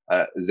 but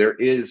there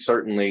is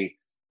certainly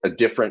a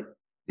different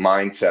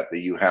mindset that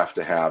you have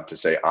to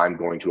say, I'm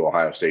going to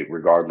Ohio State,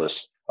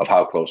 regardless of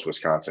how close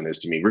Wisconsin is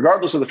to me,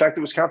 regardless of the fact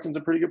that Wisconsin's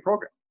a pretty good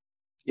program.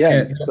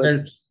 Yeah.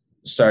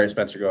 Sorry,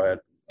 Spencer, go ahead.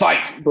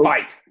 Fight.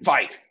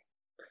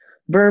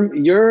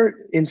 Berm, your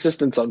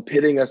insistence on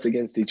pitting us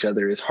against each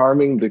other is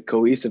harming the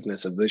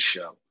cohesiveness of this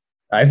show.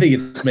 I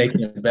think it's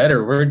making it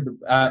better. We're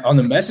on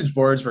the message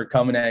boards. We're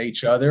coming at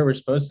each other. We're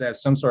supposed to have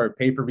some sort of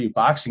pay-per-view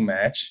boxing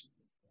match.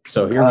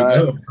 So here we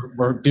go.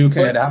 We're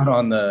duking it out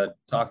on the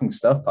Talking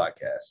Stuff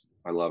podcast.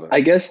 I love it.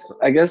 I guess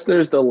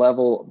there's the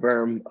level,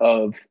 Berm,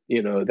 of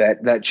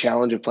that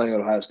challenge of playing at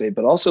Ohio State,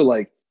 but also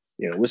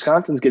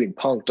Wisconsin's getting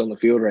punked on the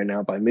field right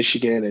now by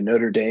Michigan and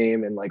Notre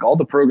Dame and all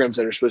the programs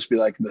that are supposed to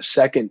be the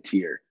second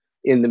tier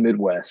in the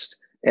Midwest.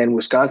 And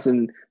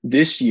Wisconsin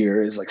this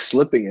year is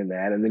slipping in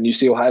that. And then you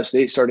see Ohio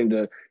State starting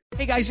to.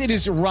 Hey guys, it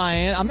is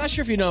Ryan. I'm not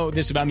sure if you know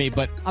this about me,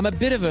 but I'm a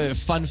bit of a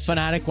fun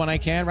fanatic when I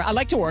can. I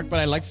like to work, but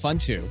I like fun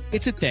too.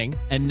 It's a thing.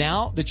 And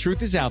now the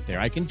truth is out there.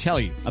 I can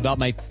tell you about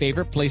my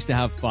favorite place to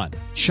have fun.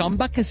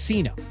 Chumba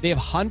Casino. They have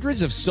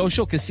hundreds of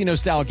social casino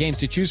style games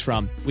to choose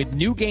from with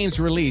new games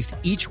released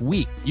each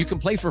week. You can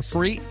play for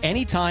free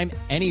anytime,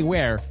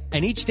 anywhere.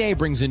 And each day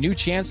brings a new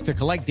chance to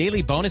collect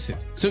daily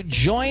bonuses. So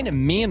join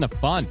me in the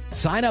fun.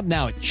 Sign up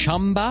now at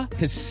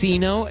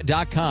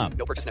ChumbaCasino.com.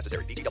 No purchase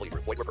necessary. VGW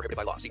Group. Void where prohibited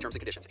by law. See terms and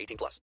conditions.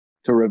 18+.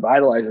 To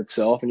revitalize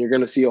itself, and you're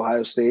going to see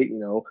Ohio State.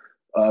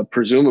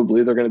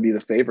 Presumably they're going to be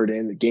the favorite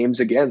in the games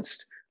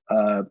against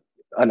an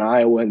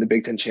Iowa in the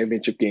Big Ten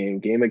championship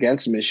game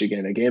against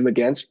Michigan, a game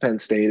against Penn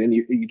State, and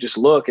you just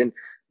look and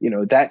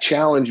that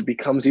challenge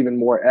becomes even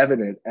more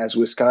evident as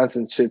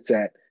Wisconsin sits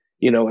at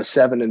a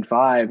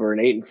 7-5 or an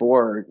 8-4,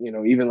 or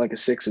even a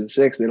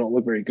 6-6. They don't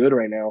look very good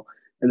right now.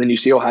 And then you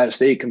see Ohio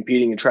State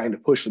competing and trying to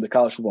push for the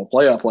college football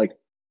playoff.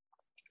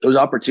 Those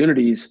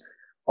opportunities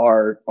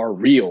are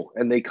real,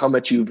 and they come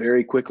at you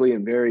very quickly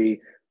and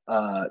very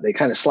they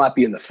kind of slap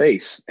you in the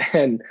face.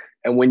 And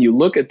when you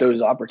look at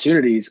those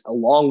opportunities,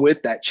 along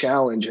with that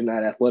challenge and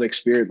that athletic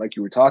spirit, like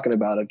you were talking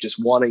about, of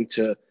just wanting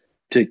to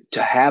to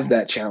have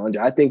that challenge.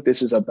 I think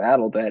this is a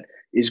battle that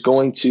is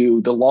going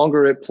to, the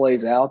longer it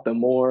plays out, the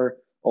more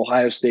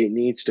Ohio State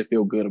needs to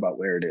feel good about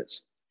where it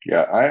is.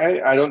 Yeah,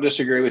 I don't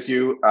disagree with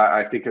you.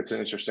 I think it's an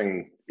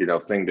interesting,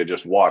 thing to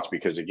just watch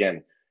because,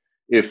 again,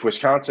 if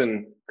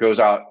Wisconsin goes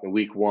out in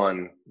week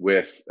one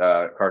with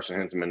Carson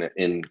Hinsman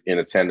in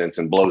attendance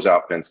and blows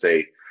out Penn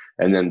State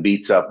and then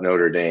beats up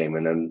Notre Dame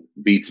and then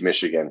beats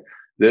Michigan,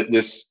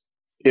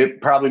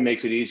 it probably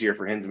makes it easier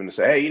for Hinsman to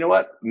say, hey, you know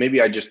what?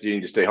 Maybe I just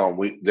need to stay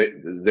home.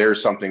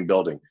 There's something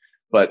building.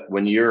 But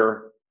when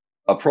you're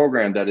a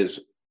program that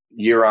is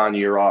year on,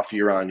 year off,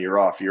 year on, year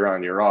off, year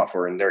on, year off,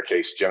 or in their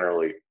case,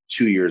 generally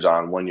 2 years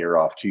on, 1 year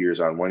off, 2 years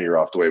on, 1 year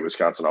off, the way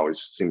Wisconsin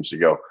always seems to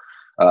go,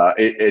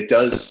 it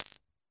does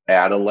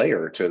add a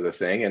layer to the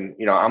thing. And,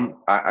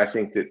 I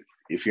think that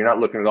if you're not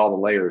looking at all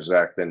the layers,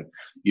 Zach, then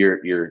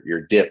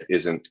your dip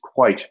isn't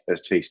quite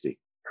as tasty,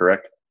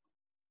 correct?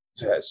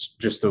 That's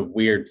just a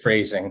weird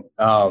phrasing.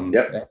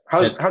 Yep.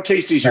 How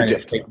tasty is your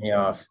dip? Take me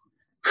off.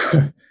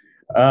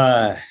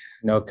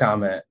 No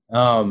comment.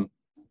 One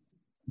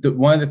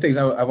of the things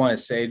I want to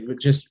say,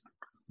 just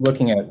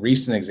looking at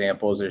recent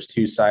examples, there's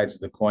two sides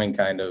of the coin,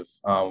 kind of.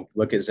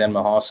 Look at Zen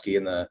Michalski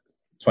in the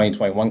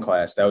 2021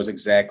 class. That was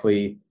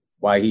exactly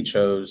why he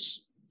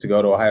chose to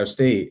go to Ohio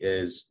State.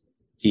 Is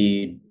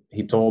he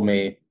told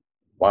me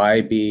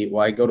why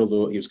go to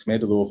Louisville? He was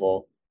committed to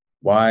Louisville.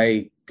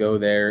 Why go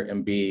there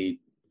and be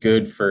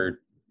good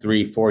for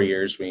 3-4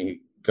 years when you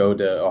go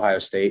to Ohio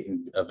State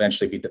and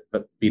eventually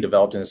be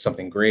developed into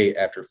something great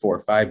after 4 or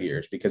 5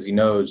 years? Because he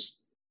knows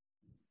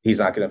he's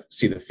not going to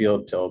see the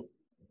field till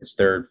his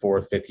 3rd,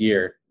 4th, 5th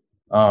year.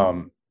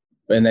 And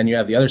then you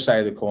have the other side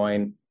of the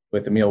coin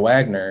with Emil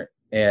Wagner.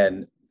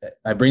 And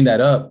I bring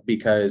that up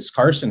because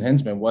Carson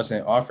Hinsman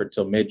wasn't offered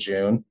till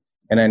mid-June.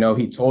 And I know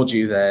he told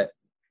you that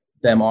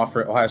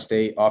Ohio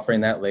State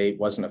offering that late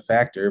wasn't a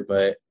factor,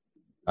 but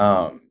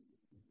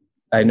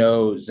I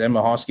know Zen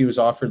Michalski was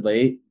offered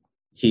late.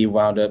 He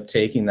wound up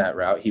taking that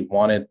route. He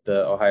wanted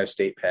the Ohio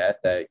State path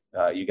that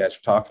you guys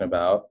were talking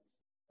about.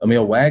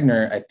 Emil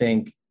Wagner, I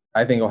think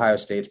Ohio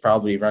State's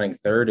probably running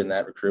 3rd in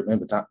that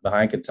recruitment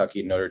behind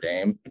Kentucky and Notre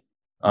Dame.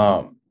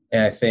 And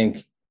I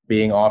think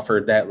being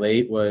offered that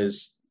late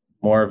was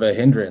more of a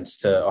hindrance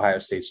to Ohio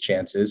State's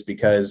chances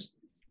because,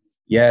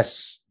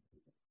 yes,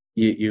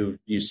 you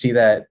see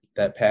that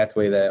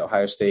pathway that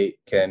Ohio State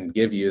can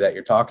give you that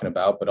you're talking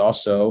about, but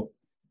also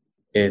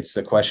it's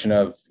a question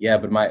of,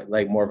 but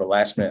more of a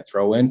last minute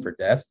throw in for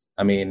depth.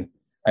 I mean,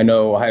 I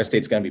know Ohio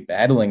State's going to be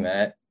battling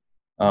that.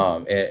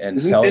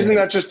 Doesn't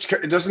that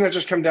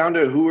just come down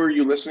to who are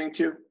you listening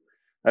to?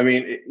 I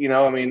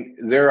mean,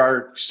 there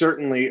are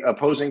certainly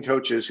opposing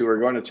coaches who are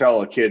going to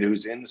tell a kid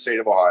who's in the state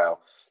of Ohio,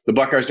 the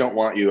Buckeyes don't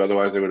want you,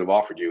 otherwise they would have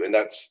offered you. And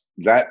that's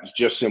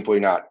just simply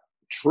not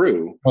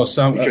true. Well,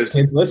 some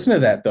kids listen to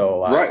that though a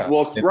lot. Right.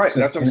 Well, right.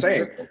 That's what I'm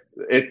saying.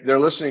 They're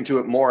listening to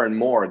it more and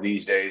more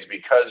these days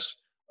because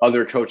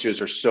other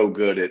coaches are so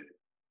good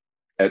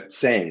at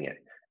saying it.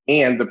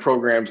 And the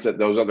programs that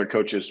those other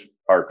coaches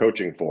are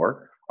coaching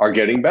for are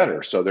getting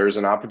better. So there's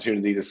an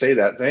opportunity to say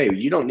that, hey,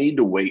 you don't need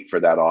to wait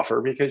for that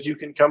offer because you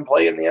can come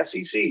play in the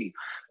SEC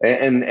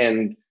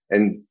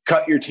and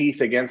cut your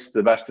teeth against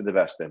the best of the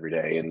best every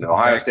day. And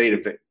Ohio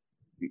State,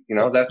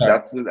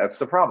 that's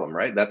the problem,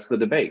 right? That's the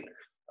debate.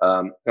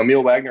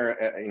 Emil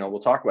Wagner, we'll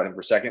talk about him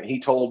for a second.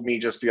 He told me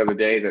just the other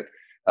day that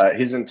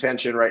his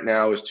intention right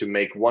now is to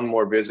make one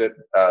more visit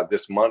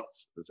this month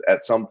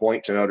at some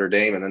point to Notre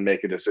Dame and then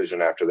make a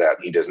decision after that.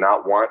 He does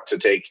not want to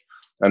take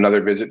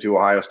another visit to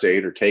Ohio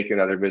State or take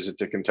another visit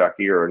to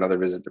Kentucky or another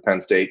visit to Penn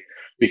State,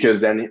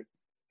 because then,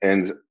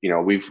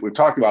 we've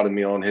talked about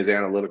Emil and his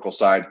analytical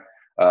side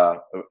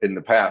in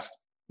the past.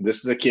 This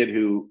is a kid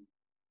who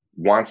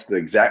wants the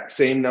exact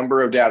same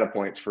number of data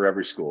points for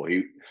every school.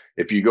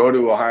 If you go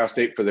to Ohio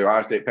State for the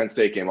Ohio State Penn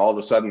State game, all of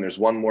a sudden there's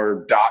one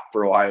more dot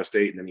for Ohio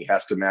State, and then he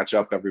has to match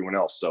up everyone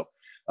else. So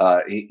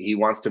he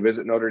wants to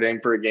visit Notre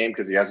Dame for a game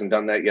because he hasn't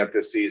done that yet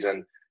this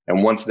season.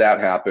 And once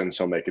that happens,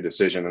 he'll make a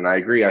decision. And I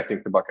agree. I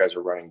think the Buckeyes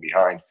are running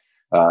behind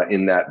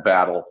in that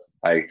battle.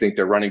 I think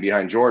they're running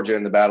behind Georgia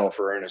in the battle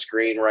for Ernest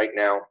Green right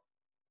now.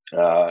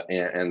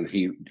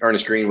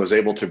 Ernest Green was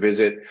able to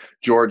visit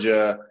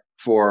Georgia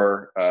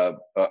for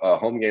a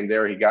home game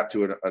there. He got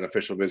to an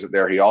official visit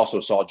there. He also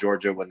saw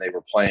Georgia when they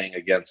were playing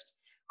against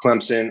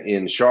Clemson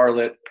in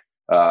Charlotte.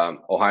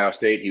 Ohio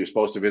State, he was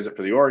supposed to visit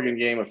for the Oregon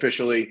game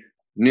officially.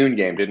 Noon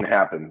game didn't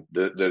happen.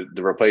 The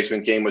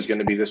replacement game was going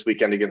to be this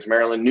weekend against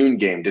Maryland. Noon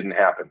game didn't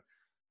happen.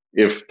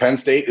 If Penn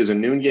State is a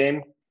noon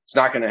game, it's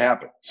not going to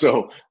happen.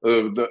 So,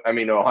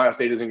 Ohio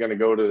State isn't going to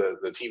go to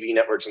the TV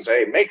networks and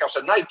say, hey, make us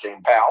a night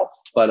game, pal.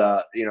 But,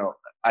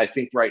 I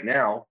think right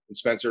now, and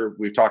Spencer,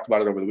 we've talked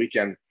about it over the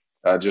weekend,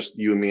 just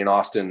you and me and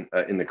Austin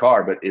in the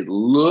car, but it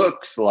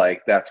looks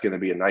like that's going to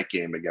be a night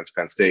game against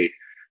Penn State.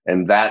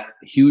 And that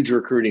huge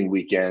recruiting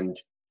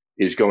weekend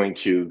is going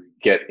to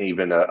get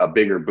even a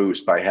bigger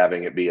boost by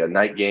having it be a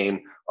night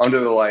game under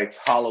the lights,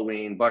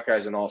 Halloween,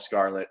 Buckeyes and all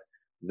scarlet.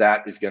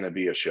 That is going to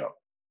be a show.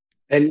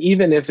 And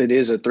even if it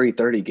is a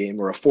 3:30 game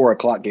or a 4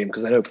 o'clock game,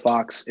 because I know if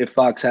Fox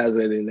has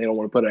it and they don't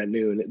want to put it at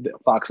noon,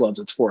 Fox loves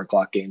its 4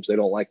 o'clock games. They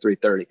don't like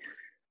 3:30.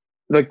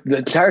 The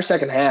entire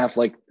second half,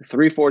 like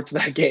 3/4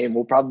 of that game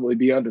will probably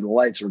be under the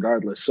lights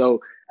regardless.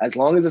 So as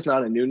long as it's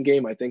not a noon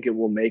game, I think it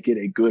will make it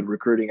a good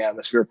recruiting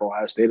atmosphere for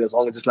Ohio State. As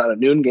long as it's not a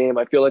noon game,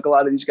 I feel like a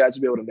lot of these guys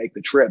will be able to make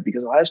the trip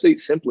because Ohio State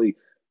simply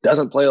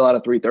doesn't play a lot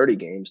of 3:30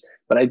 games.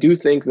 But I do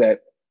think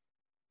that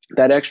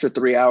extra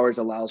 3 hours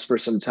allows for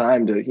some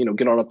time to,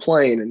 get on a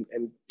plane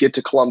and get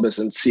to Columbus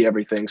and see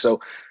everything. So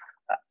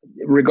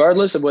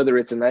regardless of whether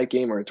it's a night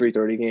game or a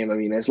 3:30 game, I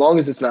mean, as long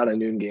as it's not a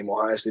noon game,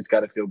 Ohio State's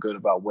got to feel good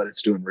about what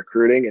it's doing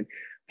recruiting. And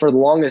for the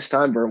longest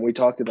time, Vern, we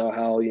talked about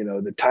how,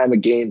 the time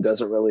of game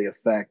doesn't really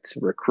affect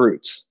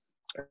recruits.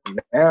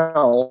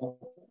 Now,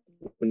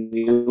 when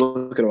you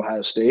look at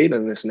Ohio State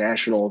and this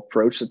national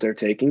approach that they're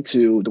taking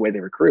to the way they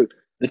recruit,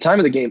 the time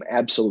of the game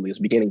absolutely is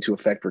beginning to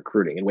affect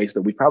recruiting in ways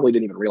that we probably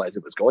didn't even realize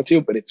it was going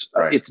to, but it's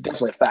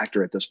definitely a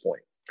factor at this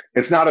point.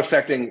 It's not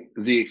affecting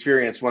the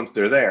experience once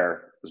they're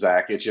there,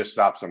 Zach. It just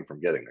stops them from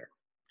getting there.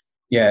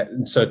 Yeah.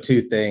 So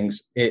two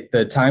things.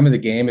 The time of the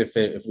game,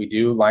 if we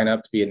do line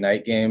up to be a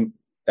night game,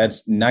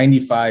 that's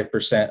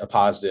 95% a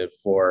positive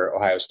for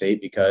Ohio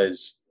State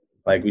because,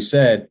 like we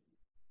said,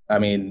 I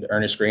mean,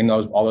 Ernest Green,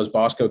 all those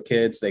Bosco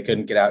kids, they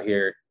couldn't get out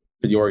here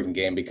for the Oregon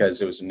game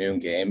because it was a noon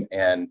game.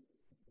 And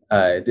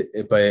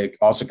but it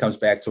also comes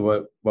back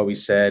to what we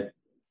said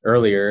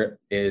earlier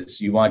is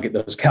you want to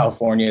get those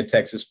California,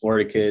 Texas,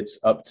 Florida kids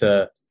up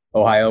to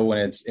Ohio when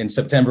it's in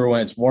September,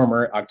 when it's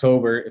warmer.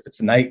 October, if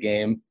it's a night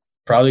game,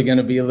 probably going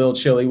to be a little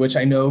chilly, which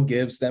I know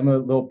gives them a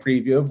little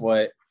preview of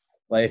what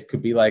life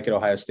could be like at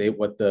Ohio State,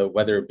 what the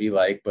weather would be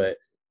like. But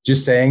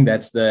just saying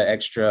that's the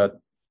extra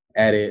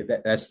added,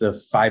 that's the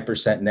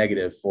 5%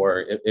 negative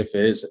for if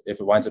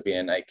it winds up being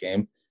a night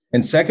game.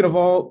 And second of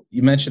all,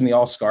 you mentioned the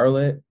All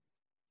Scarlet.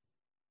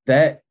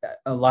 That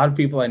a lot of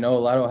people I know, a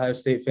lot of Ohio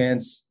State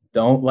fans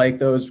don't like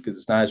those because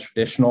it's not as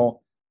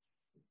traditional.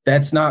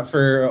 That's not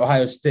for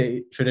Ohio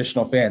State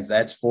traditional fans.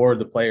 That's for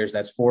the players.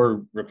 That's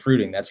for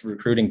recruiting. That's a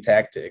recruiting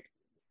tactic.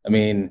 I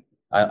mean,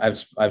 I've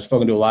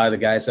spoken to a lot of the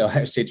guys at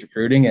Ohio State's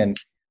recruiting, and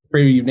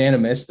pretty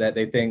unanimous that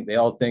they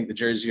all think the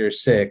jerseys are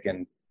sick,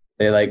 and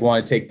they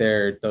want to take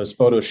those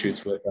photo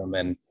shoots with them.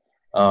 And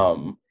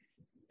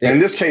in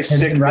this case,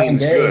 sick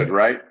means good,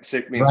 right?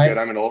 Sick means right? good.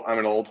 I'm an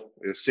old.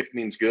 Sick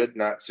means good,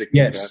 not sick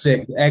means bad.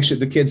 Sick. Actually,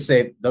 the kids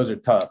say those are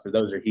tough or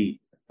those are heat.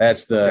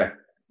 That's the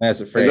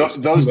phrase.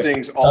 Those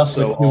things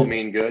also all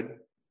mean good.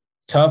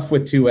 Tough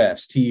with 2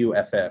 F's,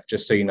 TUFF,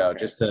 just so you know,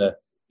 just to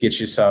get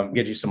you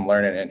some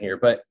learning in here.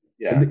 But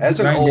yeah, as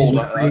an old,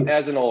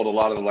 a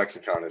lot of the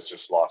lexicon is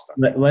just lost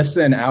on me. Less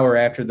than an hour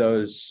after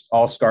those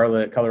all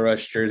Scarlet Color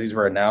Rush jerseys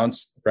were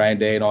announced, Brian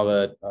Day and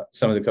all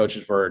some of the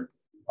coaches were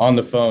on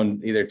the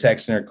phone, either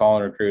texting or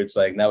calling recruits.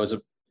 Like that was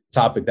a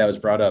topic that was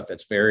brought up.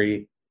 That's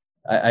very.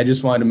 I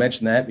just wanted to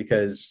mention that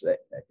because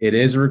it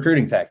is a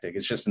recruiting tactic.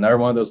 It's just another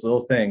one of those little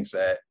things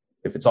that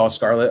if it's all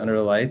Scarlet under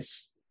the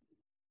lights.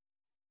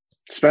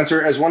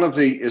 Spencer, as one of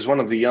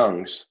the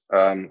youngs,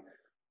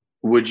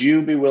 would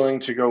you be willing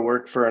to go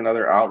work for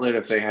another outlet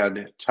if they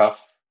had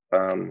tough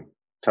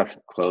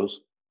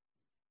clothes?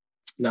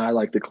 No, I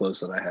like the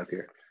clothes that I have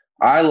here.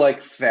 I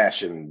like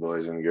fashion,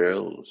 boys and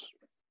girls.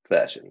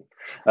 Fashion.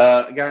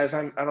 Guys,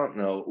 I don't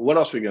know. What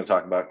else are we going to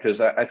talk about?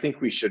 Because I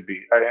think we should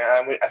be.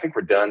 I think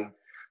we're done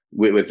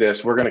with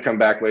this. We're going to come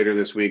back later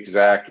this week.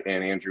 Zach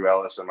and Andrew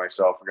Ellis and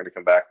myself are going to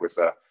come back with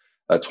a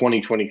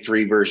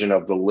 2023 version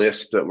of the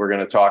list that we're going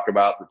to talk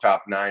about, the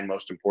top 9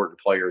 most important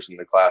players in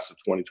the class of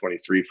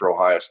 2023 for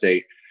Ohio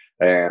State.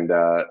 And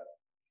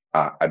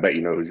I bet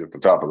you know who's at the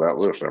top of that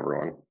list,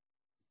 everyone.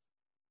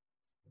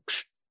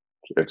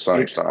 It's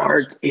Sonny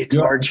Styles. It's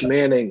Arch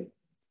Manning.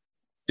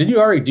 Did you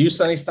already do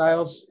Sonny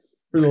Styles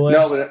for the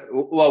list?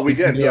 No, we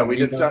did. Yeah, we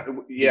did.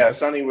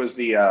 Sonny was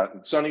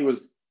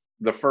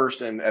the first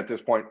and at this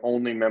point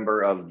only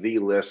member of the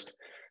list,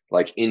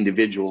 like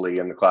individually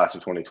in the class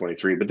of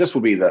 2023. But this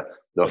will be the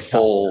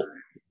full,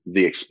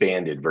 the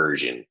expanded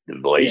version. Yeah,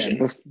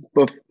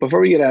 before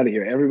we get out of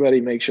here,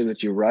 everybody make sure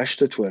that you rush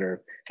to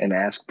Twitter and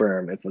ask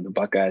Berm if the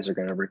Buckeyes are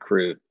going to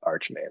recruit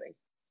Arch Manning.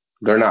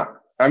 They're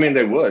not. I mean,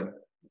 they would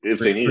if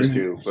they needed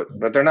to,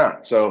 but they're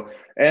not. So,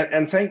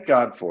 and thank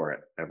God for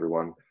it,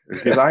 everyone,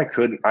 because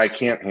I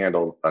can't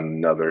handle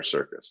another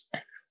circus.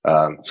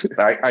 I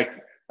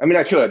mean,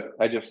 I could.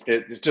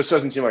 It just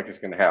doesn't seem like it's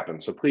going to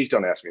happen. So please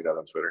don't ask me that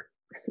on Twitter.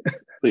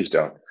 Please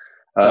don't.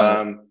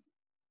 I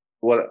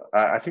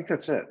think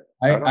that's it.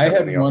 I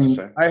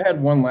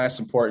had one last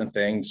important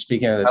thing.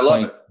 Speaking of the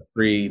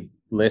 23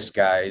 list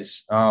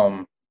guys,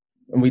 and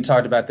we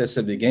talked about this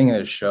at the beginning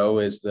of the show,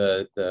 is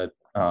the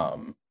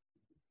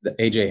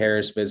AJ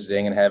Harris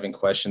visiting and having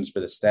questions for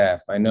the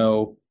staff. I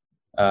know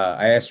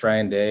I asked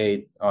Ryan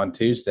Day on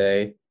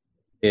Tuesday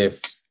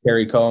if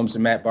Kerry Combs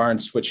and Matt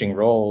Barnes switching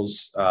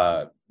roles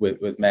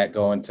with Matt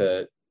going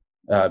to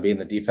being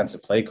the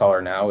defensive play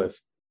caller now, if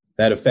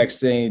that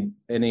affects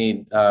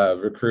any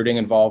recruiting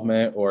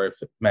involvement or if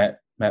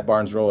Matt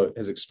Barnes' role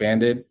has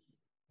expanded.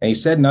 And he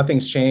said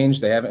nothing's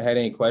changed. They haven't had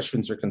any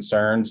questions or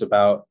concerns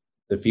about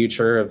the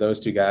future of those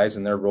two guys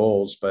and their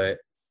roles. But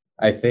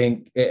I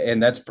think,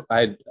 and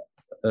I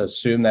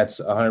assume that's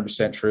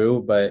 100%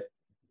 true, but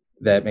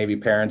that maybe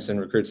parents and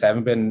recruits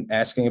haven't been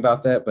asking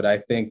about that. But I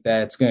think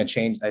that's going to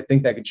change. I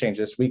think that could change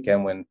this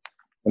weekend when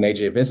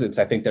AJ visits.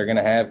 I think they're going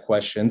to have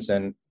questions,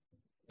 and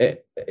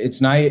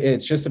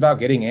it's just about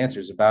getting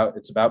answers.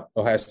 It's about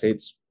Ohio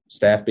State's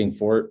staff being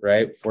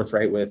forthright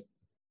with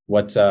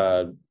what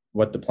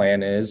the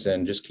plan is,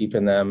 and just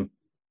keeping them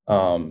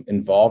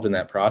involved in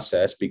that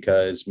process,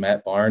 because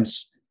Matt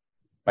Barnes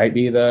might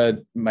be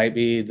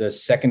the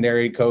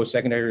secondary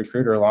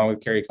recruiter along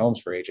with Kerry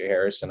Combs for AJ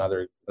Harris and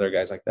other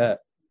guys like that.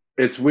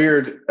 It's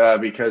weird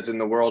because in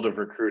the world of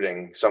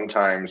recruiting,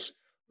 sometimes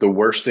the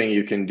worst thing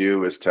you can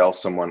do is tell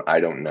someone, I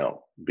don't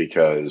know,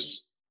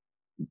 because,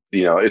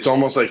 it's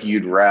almost like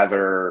you'd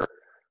rather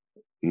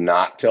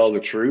not tell the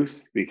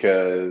truth,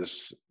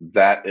 because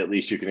that at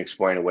least you can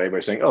explain away by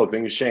saying, oh,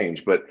 things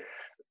change. But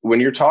when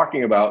you're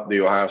talking about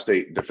the Ohio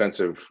State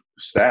defensive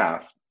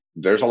staff,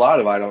 there's a lot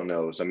of I don't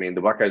knows. I mean,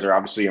 the Buckeyes are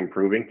obviously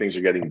improving. Things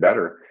are getting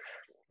better.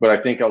 But I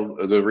think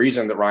the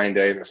reason that Ryan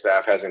Day and the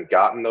staff hasn't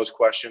gotten those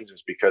questions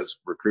is because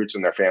recruits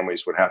and their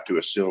families would have to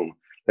assume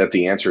that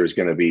the answer is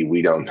going to be,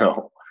 we don't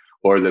know,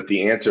 or that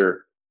the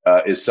answer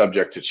is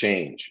subject to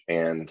change.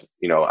 And,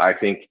 I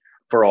think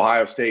for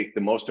Ohio State,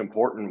 the most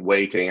important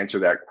way to answer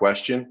that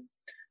question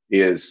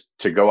is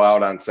to go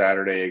out on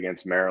Saturday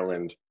against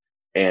Maryland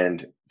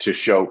and to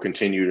show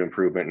continued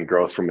improvement and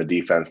growth from a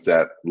defense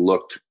that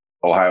looked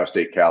Ohio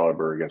State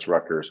caliber against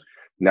Rutgers.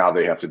 Now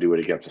they have to do it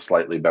against a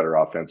slightly better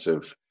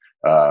offensive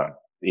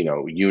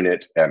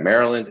unit at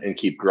Maryland and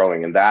keep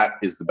growing. And that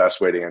is the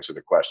best way to answer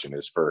the question,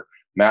 is for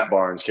Matt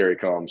Barnes, Kerry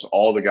Combs,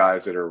 all the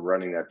guys that are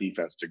running that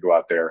defense to go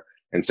out there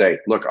and say,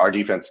 look, our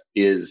defense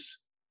is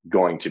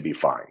going to be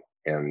fine.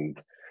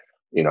 And,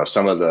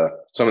 some of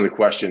the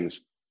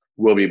questions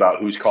will be about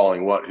who's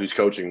calling what, who's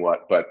coaching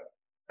what. But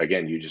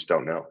again, you just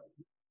don't know.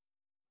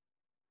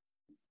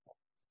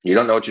 You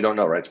don't know what you don't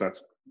know, right,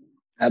 Spence?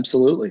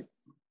 Absolutely.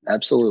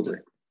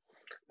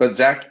 But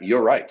Zach,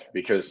 you're right,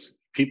 because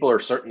people are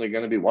certainly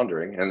going to be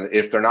wondering. And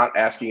if they're not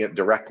asking it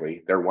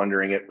directly, they're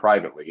wondering it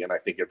privately. And I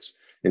think it's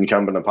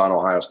incumbent upon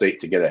Ohio State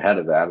to get ahead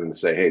of that and to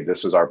say, hey,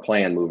 this is our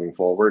plan moving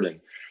forward.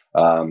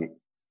 And,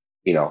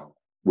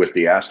 with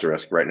the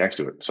asterisk right next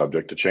to it,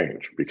 subject to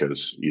change,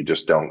 because you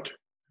don't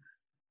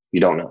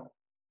know.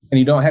 And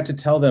you don't have to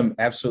tell them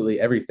absolutely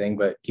everything,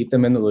 but keep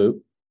them in the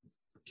loop.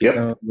 Keep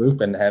them in the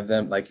loop and have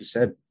them, like you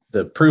said,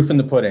 the proof in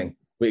the pudding.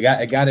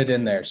 I got it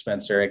in there,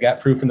 Spencer. I got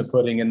proof in the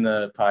pudding in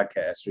the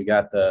podcast. We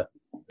got the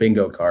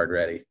bingo card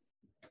ready.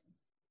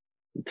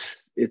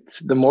 It's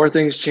the more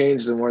things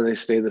change, the more they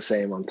stay the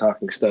same. I'm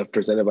talking stuff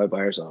presented by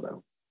Byers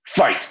Auto.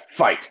 Fight.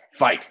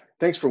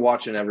 Thanks for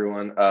watching,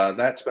 everyone.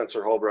 That's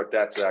Spencer Holbrook.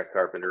 That's Zach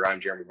Carpenter.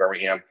 I'm Jeremy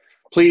Birmingham.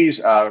 Please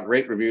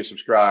rate, review,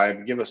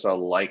 subscribe. Give us a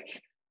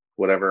like,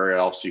 whatever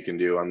else you can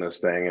do on this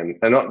thing.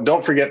 And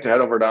don't forget to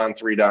head over to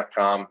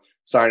on3.com.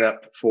 Sign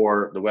up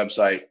for the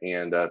website,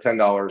 and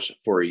 $10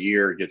 for a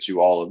year gets you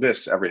all of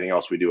this, everything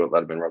else we do at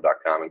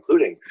LettermanRow.com,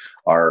 including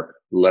our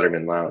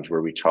Letterman Lounge,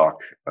 where we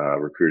talk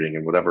recruiting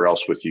and whatever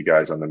else with you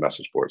guys on the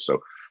message board. So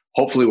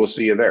hopefully we'll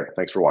see you there.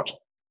 Thanks for watching.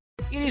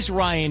 It is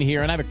Ryan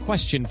here, and I have a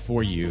question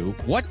for you.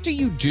 What do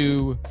you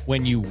do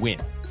when you win?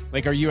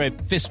 Like, are you a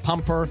fist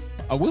pumper,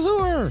 a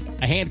woohooer,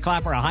 a hand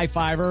clapper, a high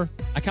fiver?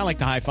 I kind of like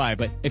the high five,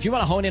 but if you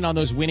want to hone in on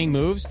those winning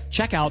moves,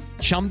 check out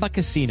Chumba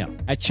Casino.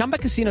 At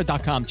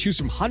ChumbaCasino.com, choose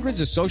from hundreds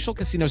of social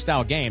casino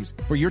style games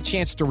for your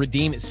chance to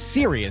redeem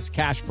serious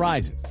cash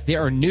prizes.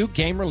 There are new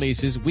game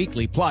releases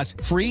weekly, plus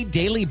free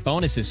daily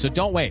bonuses. So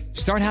don't wait.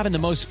 Start having the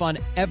most fun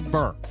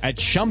ever at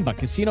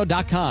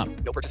ChumbaCasino.com.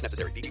 No purchase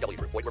necessary. VGW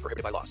Group. Void where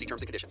prohibited by law. See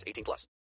terms and conditions. 18+.